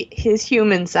see his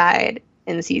human side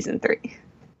in Season 3.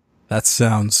 That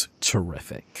sounds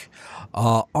terrific.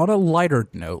 On a lighter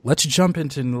note, let's jump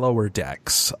into Lower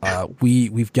Decks.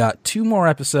 We've got 2 more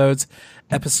episodes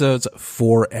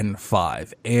 4 and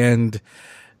 5, and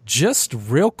just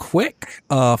real quick,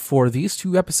 for these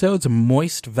 2 episodes,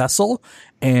 Moist Vessel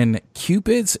and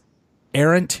Cupid's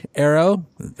Errant Arrow.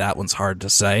 That one's hard to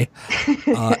say.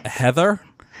 Heather,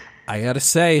 I gotta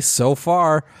say, so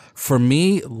far, for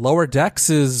me, Lower Decks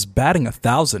is batting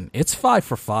 1,000. It's 5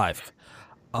 for 5.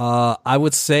 I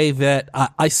would say that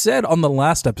I said on the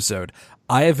last episode,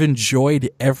 I have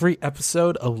enjoyed every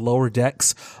episode of Lower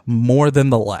Decks more than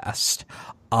the last.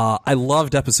 I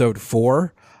loved episode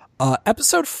 4.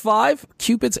 Episode 5,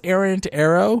 Cupid's Errant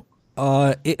Arrow,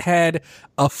 It had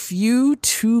a few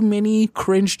too many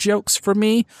cringe jokes for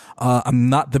me. I'm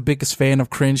not the biggest fan of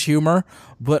cringe humor,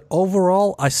 but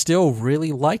overall, I still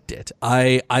really liked it.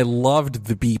 I loved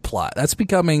the B plot. That's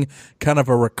becoming kind of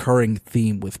a recurring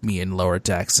theme with me in Lower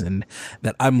Decks, and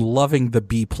that I'm loving the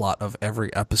B plot of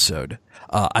every episode.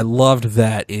 I loved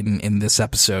that in this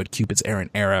episode, Cupid's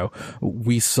Errant Arrow,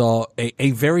 we saw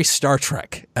a very Star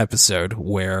Trek episode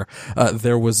where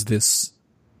there was this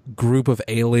group of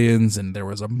aliens and there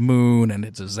was a moon and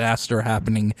a disaster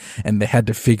happening and they had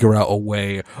to figure out a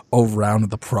way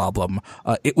around the problem.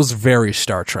 It was very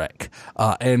Star Trek.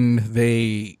 And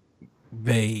they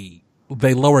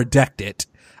lower decked it,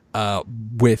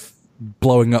 with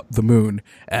blowing up the moon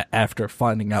after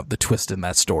finding out the twist in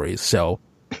that story. So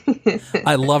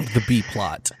I loved the B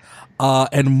plot.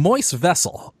 And Moist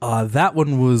Vessel, that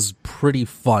one was pretty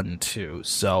fun too.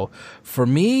 So for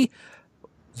me,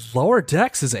 Lower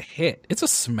Decks is a hit. It's a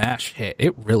smash hit.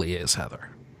 It really is, Heather.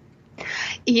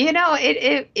 You know,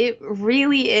 it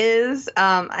really is.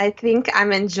 I think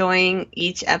I'm enjoying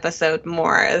each episode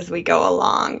more as we go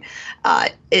along.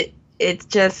 It's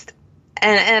just,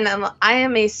 and I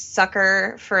am a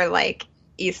sucker for like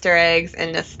Easter eggs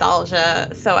and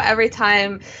nostalgia. So every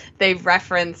time they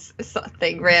reference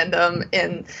something random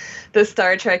in the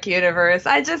Star Trek universe,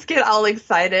 I just get all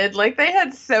excited. Like, they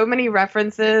had so many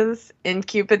references in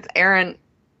Cupid's Errant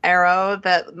Arrow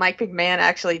that Mike McMahon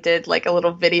actually did like a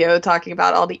little video talking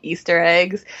about all the Easter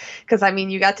eggs. Because, I mean,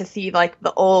 you got to see like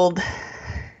the old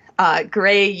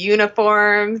gray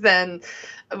uniforms and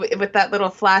with that little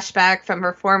flashback from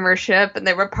her former ship, and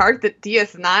they were parked at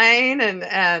DS9,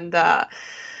 and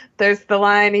there's the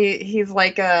line he's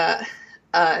like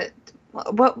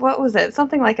what was it?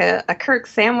 Something like a Kirk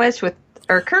sandwich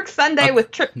or Kirk Sunday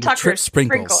with Tucker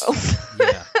sprinkles.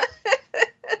 Yeah.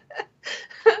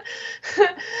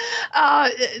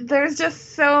 There's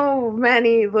just so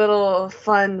many little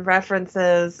fun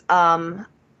references.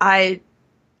 I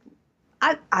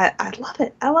love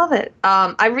it. I love it.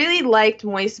 I really liked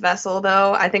Moist Vessel,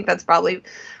 though. I think that's probably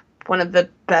one of the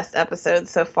best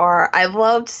episodes so far. I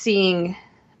loved seeing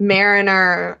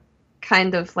Mariner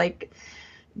kind of like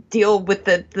deal with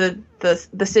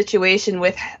the situation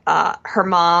with her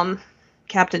mom,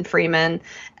 Captain Freeman,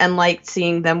 and liked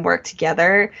seeing them work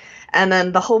together. And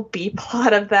then the whole B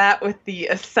plot of that with the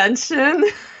Ascension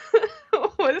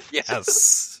was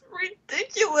just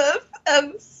ridiculous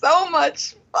and so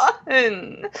much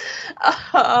fun.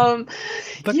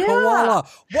 The koala.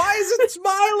 Why is it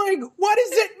smiling? What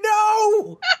does it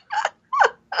know?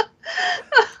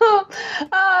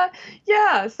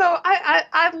 Yeah, so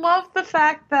I love the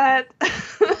fact that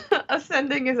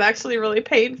ascending is actually really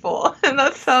painful, and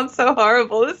that sounds so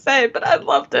horrible to say, but I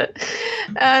loved it.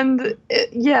 And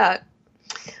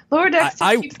Lower Decks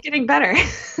just keeps getting better.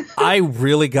 I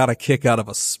really got a kick out of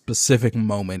a specific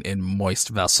moment in Moist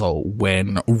Vessel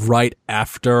when right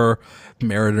after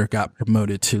Mariner got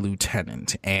promoted to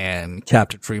lieutenant and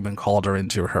Captain Freeman called her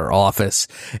into her office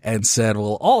and said,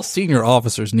 well, all senior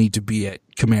officers need to be at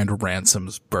Commander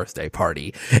Ransom's birthday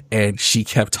party. And she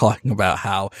kept talking about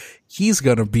how he's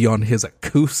going to be on his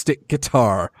acoustic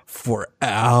guitar for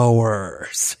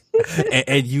hours.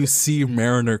 And you see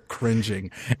Mariner cringing,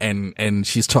 and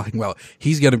she's talking about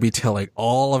he's going to be telling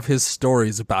all of his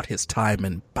stories about his time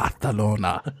in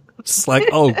Barcelona. Just like,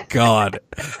 oh God,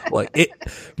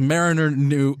 Mariner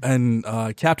knew, and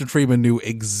Captain Freeman knew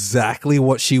exactly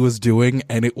what she was doing,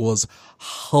 and it was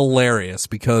hilarious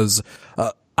because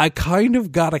I kind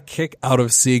of got a kick out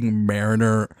of seeing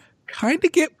Mariner kind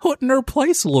of get put in her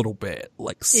place a little bit,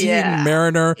 like seeing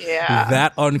Mariner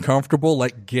that uncomfortable,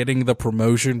 like getting the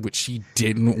promotion which she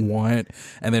didn't want,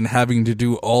 and then having to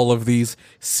do all of these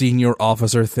senior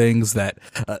officer things that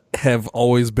have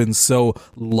always been so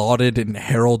lauded and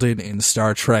heralded in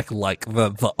Star Trek, like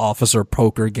the officer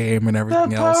poker game and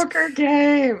everything else. The poker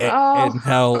game, and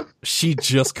how she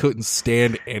just couldn't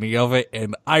stand any of it,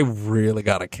 and I really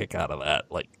got a kick out of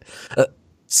that. Like,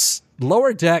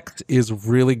 Lower Decks is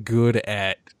really good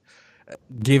at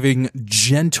giving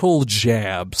gentle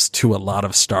jabs to a lot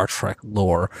of Star Trek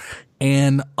lore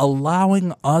and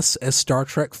allowing us as Star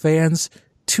Trek fans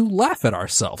to laugh at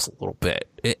ourselves a little bit.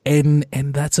 And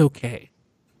that's okay.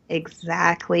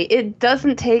 Exactly. It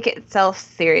doesn't take itself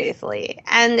seriously,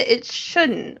 and it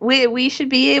shouldn't. We should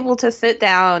be able to sit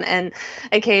down and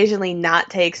occasionally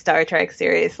not take Star Trek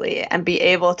seriously and be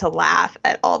able to laugh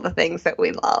at all the things that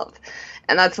we love.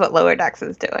 And that's what Lower Decks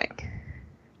is doing.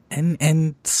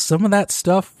 And some of that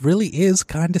stuff really is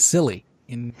kind of silly.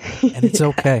 And it's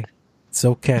okay. It's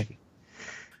okay.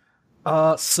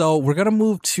 So we're going to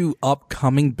move to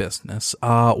upcoming business.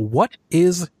 What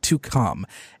is to come?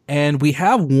 And we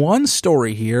have one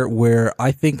story here where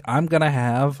I think I'm going to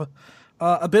have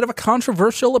a bit of a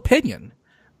controversial opinion,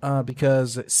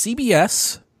 because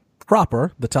CBS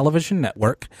proper, the television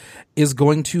network, is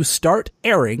going to start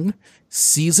airing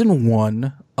season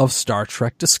 1 of Star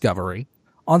Trek Discovery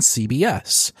on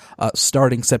CBS,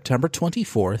 starting September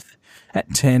 24th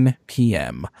at 10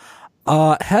 p.m.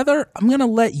 Heather, I'm going to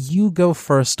let you go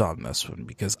first on this one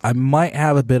because I might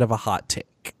have a bit of a hot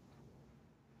take.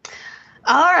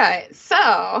 All right.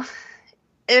 So,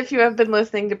 if you have been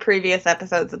listening to previous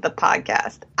episodes of the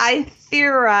podcast, I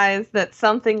theorized that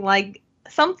something like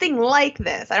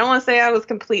this. I don't want to say I was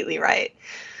completely right,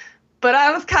 but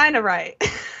I was kind of right.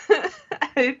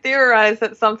 I theorized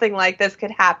that something like this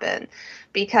could happen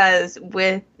because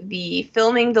with the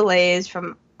filming delays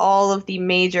from all of the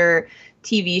major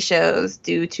TV shows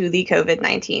due to the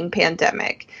COVID-19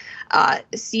 pandemic,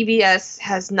 CBS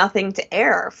has nothing to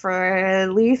air for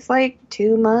at least like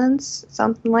 2 months,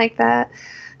 something like that.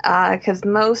 Because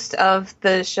most of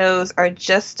the shows are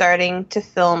just starting to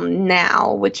film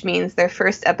now, which means their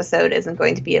first episode isn't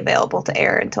going to be available to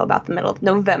air until about the middle of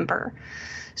November.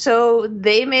 So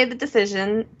they made the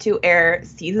decision to air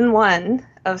season 1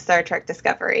 of Star Trek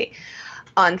Discovery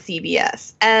on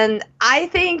CBS. And I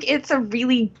think it's a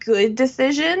really good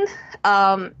decision.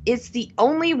 It's the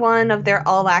only one of their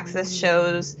all-access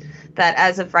shows that,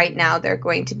 as of right now, they're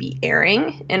going to be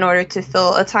airing in order to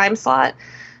fill a time slot,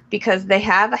 because they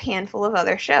have a handful of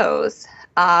other shows.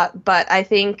 But I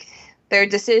think their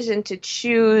decision to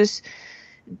choose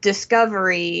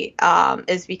Discovery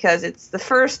is because it's the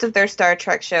first of their Star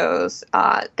Trek shows.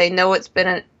 They know it's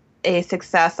been a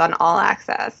success on All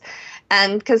Access.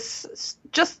 And because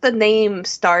just the name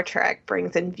Star Trek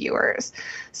brings in viewers.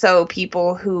 So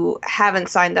people who haven't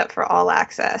signed up for All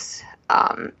Access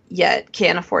yet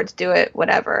can't afford to do it,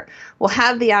 whatever, will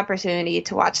have the opportunity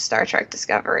to watch Star Trek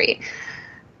Discovery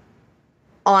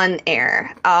on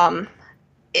air. And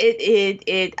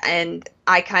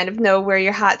I kind of know where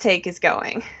your hot take is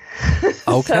going.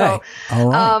 Okay. So, all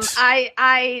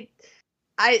right.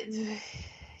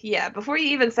 Yeah, before you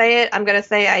even say it, I'm going to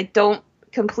say I don't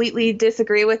completely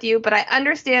disagree with you, but I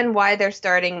understand why they're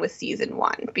starting with season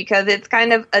 1, because it's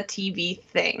kind of a TV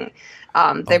thing.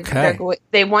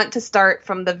 They want to start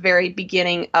from the very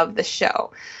beginning of the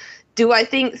show. Do I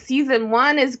think season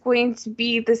 1 is going to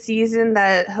be the season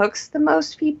that hooks the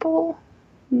most people?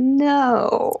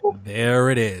 No. There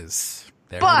it is.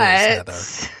 There but it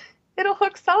is, Heather. It'll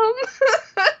hook some.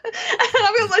 And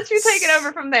I'm going to let you take it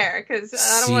over from there, because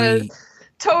I don't want to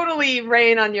totally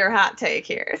rain on your hot take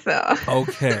here. So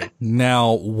okay.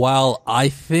 Now, while I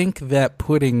think that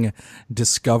putting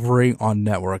Discovery on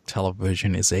network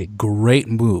television is a great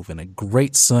move and a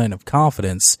great sign of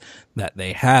confidence that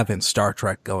they have in Star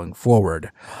Trek going forward,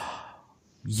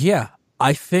 yeah,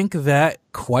 I think that,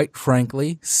 quite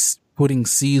frankly, putting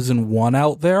season 1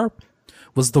 out there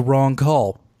was the wrong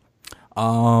call.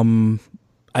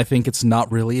 I think it's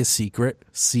not really a secret.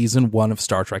 Season 1 of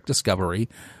Star Trek Discovery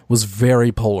was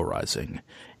very polarizing.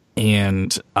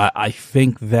 And I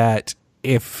think that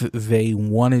if they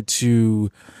wanted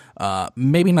to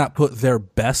maybe not put their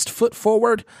best foot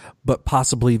forward, but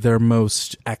possibly their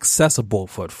most accessible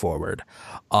foot forward,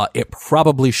 it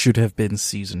probably should have been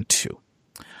season 2.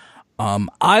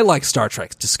 I like Star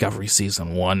Trek Discovery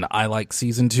season 1. I like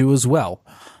season 2 as well.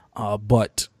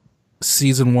 But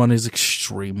season 1 is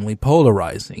extremely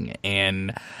polarizing,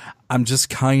 and I'm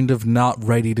just kind of not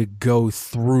ready to go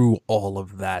through all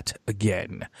of that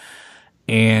again.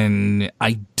 And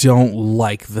I don't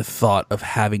like the thought of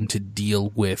having to deal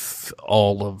with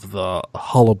all of the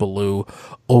hullabaloo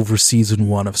over season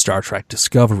 1 of Star Trek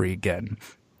Discovery again.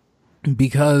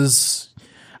 Because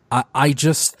I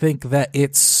just think that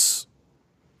it's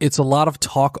a lot of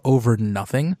talk over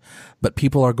nothing, but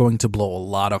people are going to blow a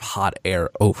lot of hot air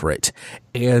over it.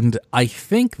 And I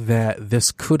think that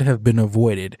this could have been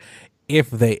avoided if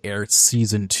they aired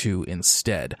season 2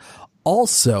 instead.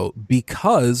 Also,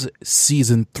 because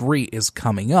season 3 is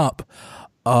coming up,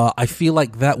 I feel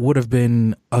like that would have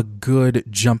been a good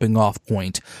jumping off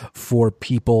point for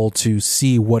people to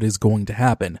see what is going to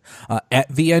happen. At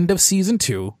the end of season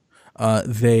 2,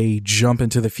 they jump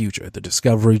into the future. The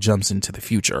Discovery jumps into the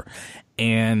future.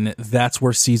 And that's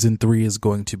where season 3 is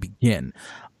going to begin.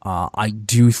 I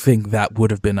do think that would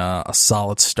have been a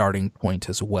solid starting point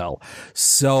as well.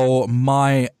 So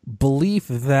my belief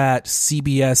that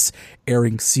CBS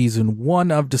airing season 1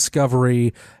 of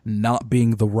Discovery not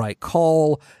being the right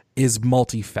call is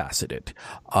multifaceted.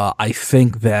 I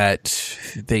think that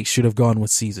they should have gone with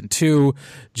season 2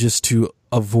 just to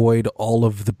avoid all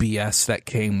of the BS that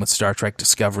came with Star Trek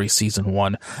Discovery Season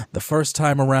 1 the first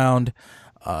time around,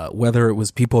 whether it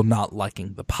was people not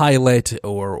liking the pilot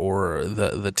or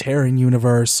the Terran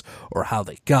universe or how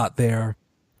they got there.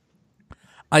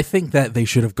 I think that they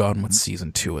should have gone with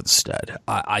Season 2 instead.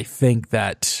 I think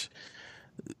that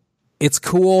it's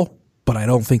cool, but I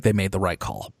don't think they made the right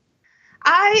call.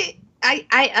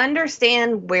 I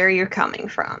understand where you're coming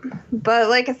from, but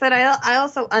like I said, I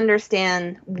also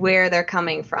understand where they're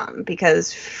coming from,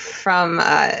 because from,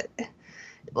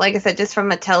 like I said, just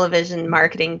from a television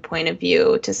marketing point of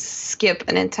view, to skip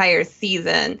an entire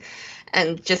season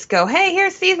and just go, hey,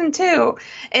 here's Season 2,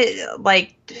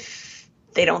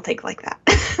 they don't think like that.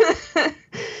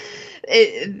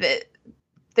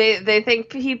 They think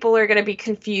people are going to be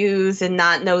confused and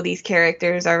not know these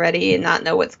characters already and not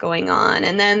know what's going on.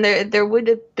 And then there would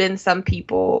have been some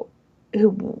people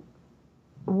who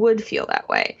would feel that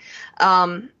way.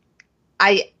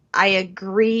 I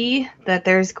agree that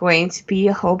there's going to be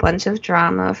a whole bunch of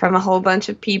drama from a whole bunch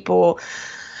of people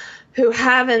who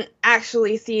haven't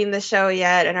actually seen the show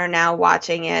yet and are now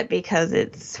watching it because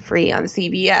it's free on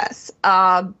CBS.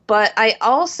 But I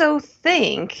also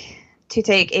think, to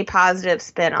take a positive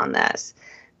spin on this,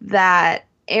 that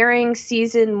airing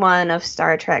Season 1 of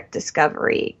Star Trek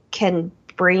Discovery can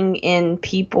bring in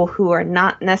people who are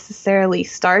not necessarily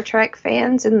Star Trek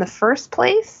fans in the first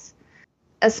place.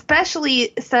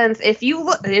 Especially since if you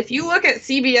look at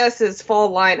CBS's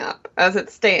fall lineup as it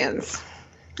stands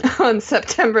on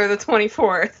September the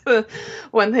 24th,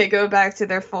 when they go back to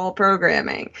their fall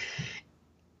programming,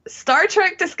 Star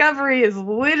Trek Discovery is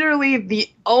literally the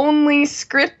only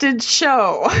scripted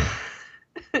show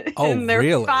in their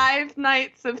really? 5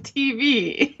 nights of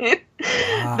TV.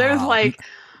 Wow. There's like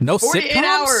no 48 sitcoms?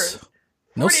 hours.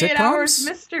 48 hours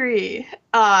mystery.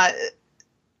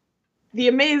 The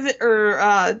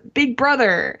Amazing Big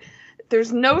Brother.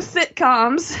 There's no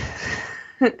sitcoms.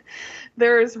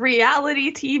 There's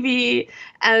reality TV,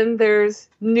 and there's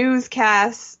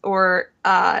newscasts or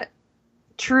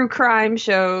true crime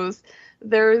shows.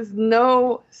 There's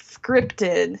no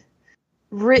scripted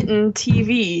written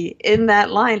TV in that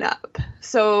lineup.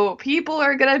 So people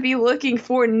are going to be looking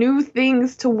for new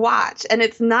things to watch, and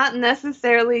it's not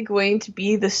necessarily going to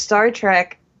be the Star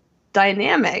Trek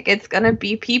dynamic. It's going to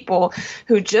be people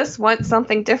who just want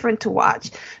something different to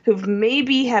watch, who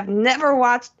maybe have never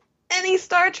watched any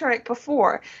Star Trek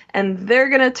before, and they're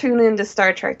going to tune into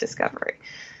Star Trek Discovery.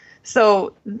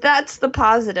 So that's the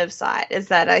positive side, is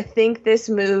that I think this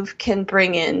move can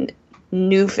bring in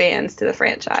new fans to the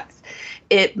franchise.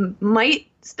 It might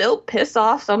still piss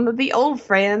off some of the old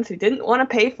fans who didn't want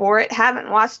to pay for it, haven't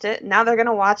watched it, now they're going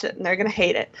to watch it and they're going to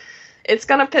hate it. It's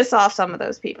going to piss off some of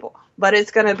those people, but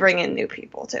it's going to bring in new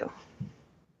people too.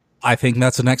 I think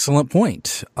that's an excellent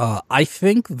point. I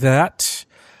think that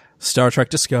Star Trek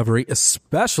Discovery,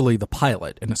 especially the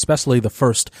pilot, and especially the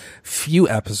first few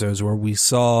episodes where we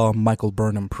saw Michael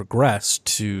Burnham progress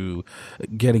to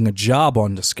getting a job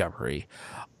on Discovery,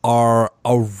 are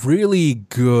a really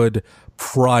good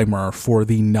primer for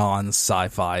the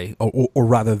non-sci-fi, or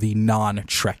rather the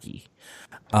non-Trekkie.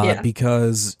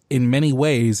 Because in many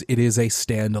ways it is a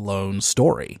standalone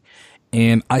story.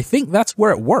 And I think that's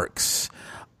where it works.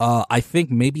 I think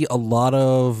maybe a lot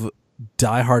of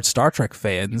diehard Star Trek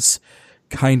fans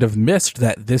kind of missed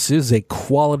that this is a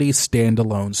quality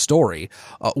standalone story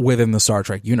within the Star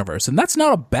Trek universe. And that's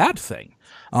not a bad thing.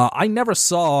 I never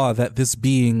saw that this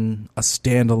being a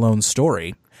standalone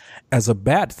story as a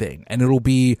bad thing. And it'll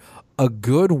be a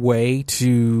good way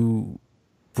to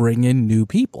bring in new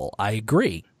people. I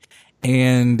agree.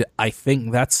 And I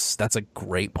think that's a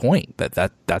great point.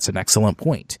 That's an excellent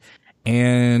point.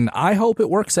 And I hope it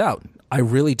works out. I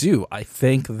really do. I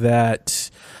think that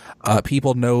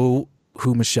people know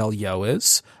who Michelle Yeoh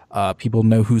is. People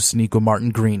know who Sonequa Martin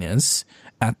Green is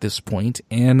at this point.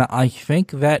 And I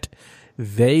think that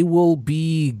they will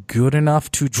be good enough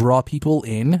to draw people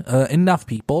in, enough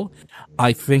people.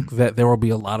 I think that there will be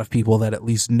a lot of people that at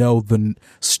least know the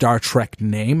Star Trek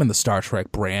name and the Star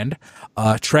Trek brand.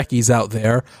 Trekkies out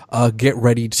there, get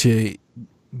ready to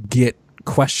get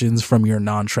questions from your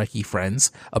non-Trekkie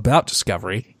friends about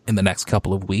Discovery in the next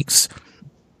couple of weeks.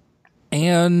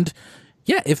 And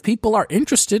yeah, if people are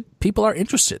interested, people are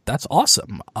interested. That's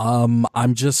awesome.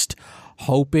 I'm just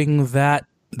hoping that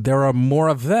there are more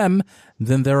of them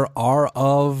than there are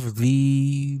of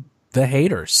the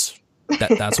haters.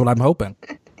 That's what I'm hoping.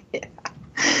 Yeah.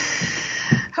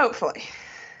 Hopefully.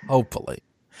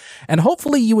 And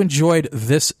hopefully you enjoyed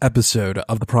this episode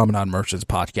of the Promenade Merchants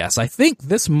podcast. I think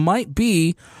this might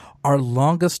be our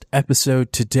longest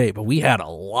episode to date, but we had a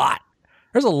lot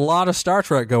There's a lot of Star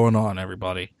Trek going on,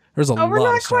 everybody. There's a lot we're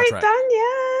not of Star quite Trek. done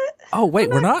yet. Oh, wait,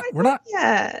 we're not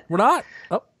yet. We're not?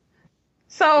 Oh.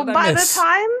 So What did I by the miss?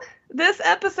 time this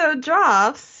episode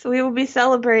drops, we will be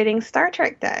celebrating Star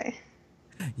Trek Day.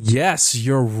 Yes,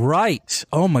 you're right.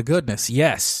 Oh my goodness,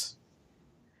 yes.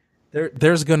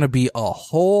 There's going to be a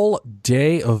whole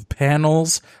day of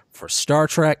panels for Star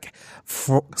Trek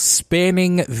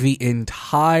spanning the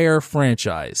entire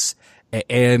franchise.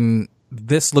 And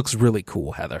this looks really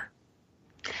cool, Heather.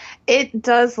 It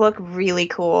does look really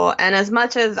cool. And as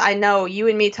much as I know you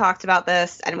and me talked about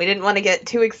this and we didn't want to get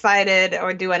too excited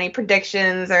or do any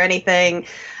predictions or anything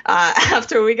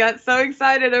after we got so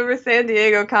excited over San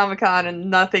Diego Comic-Con and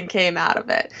nothing came out of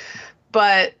it.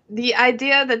 But the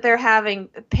idea that they're having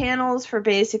panels for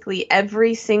basically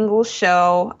every single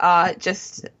show,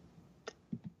 just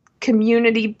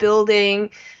community building,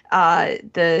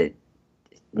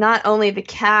 not only the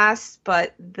cast,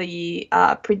 but the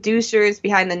producers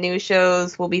behind the new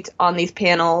shows will be on these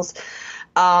panels.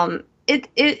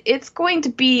 It's going to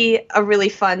be a really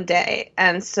fun day.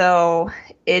 And so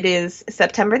it is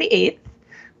September the 8th,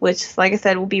 which, like I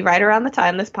said, will be right around the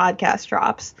time this podcast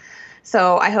drops.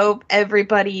 So I hope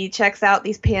everybody checks out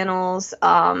these panels.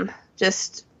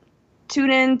 Just tune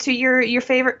in to your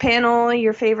favorite panel,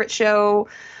 your favorite show,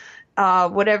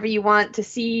 whatever you want to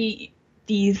see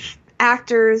these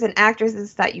actors and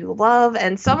actresses that you love,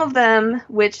 and some of them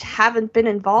which haven't been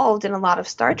involved in a lot of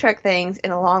Star Trek things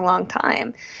in a long, long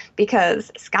time,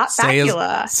 because Scott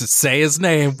Bakula. Say his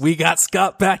name. We got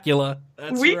Scott Bakula.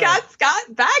 We got Scott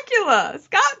Bakula.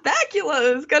 Scott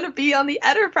Bakula is going to be on the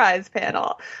Enterprise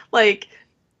panel. Like,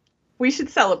 we should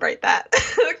celebrate that.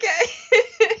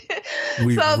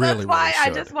 Okay. So that's why I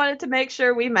just wanted to make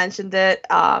sure we mentioned it.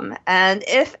 And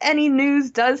if any news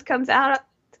does come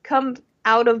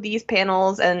out of these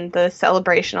panels and the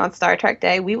celebration on Star Trek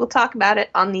Day, we will talk about it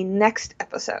on the next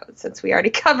episode, since we already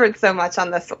covered so much on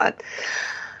this one.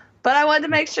 But I wanted to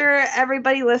make sure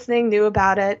everybody listening knew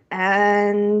about it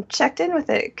and checked in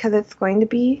with it, because it's going to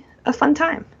be a fun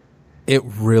time. It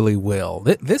really will.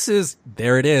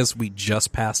 There it is. We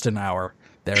just passed an hour.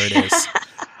 There it is.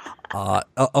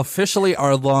 Officially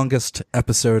our longest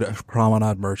episode of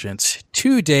Promenade Merchants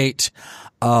to date.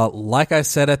 Like I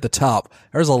said at the top,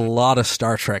 there's a lot of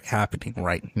Star Trek happening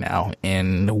right now,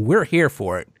 and we're here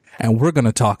for it, and we're going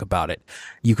to talk about it.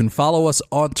 You can follow us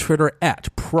on Twitter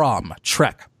at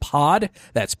PromTrekPod.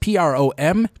 That's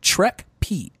PROM Trek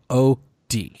POD.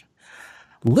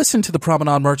 Listen to the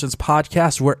Promenade Merchants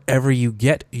podcast wherever you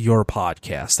get your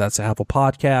podcasts. That's Apple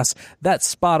Podcasts,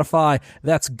 that's Spotify,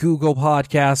 that's Google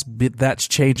Podcasts, but that's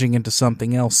changing into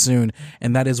something else soon,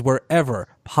 and that is wherever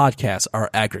podcasts are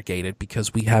aggregated,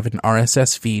 because we have an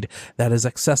RSS feed that is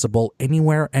accessible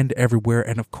anywhere and everywhere,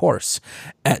 and of course,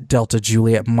 at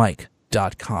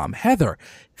DeltaJulietMike.com. Heather,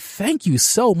 thank you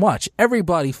so much.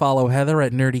 Everybody follow Heather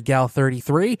at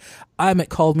NerdyGal33. I'm at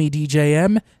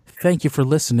CallMeDJM. Thank you for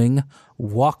listening.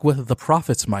 Walk with the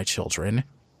prophets, my children,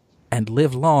 and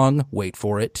live long, wait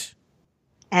for it,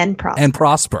 and prosper. And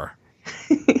prosper.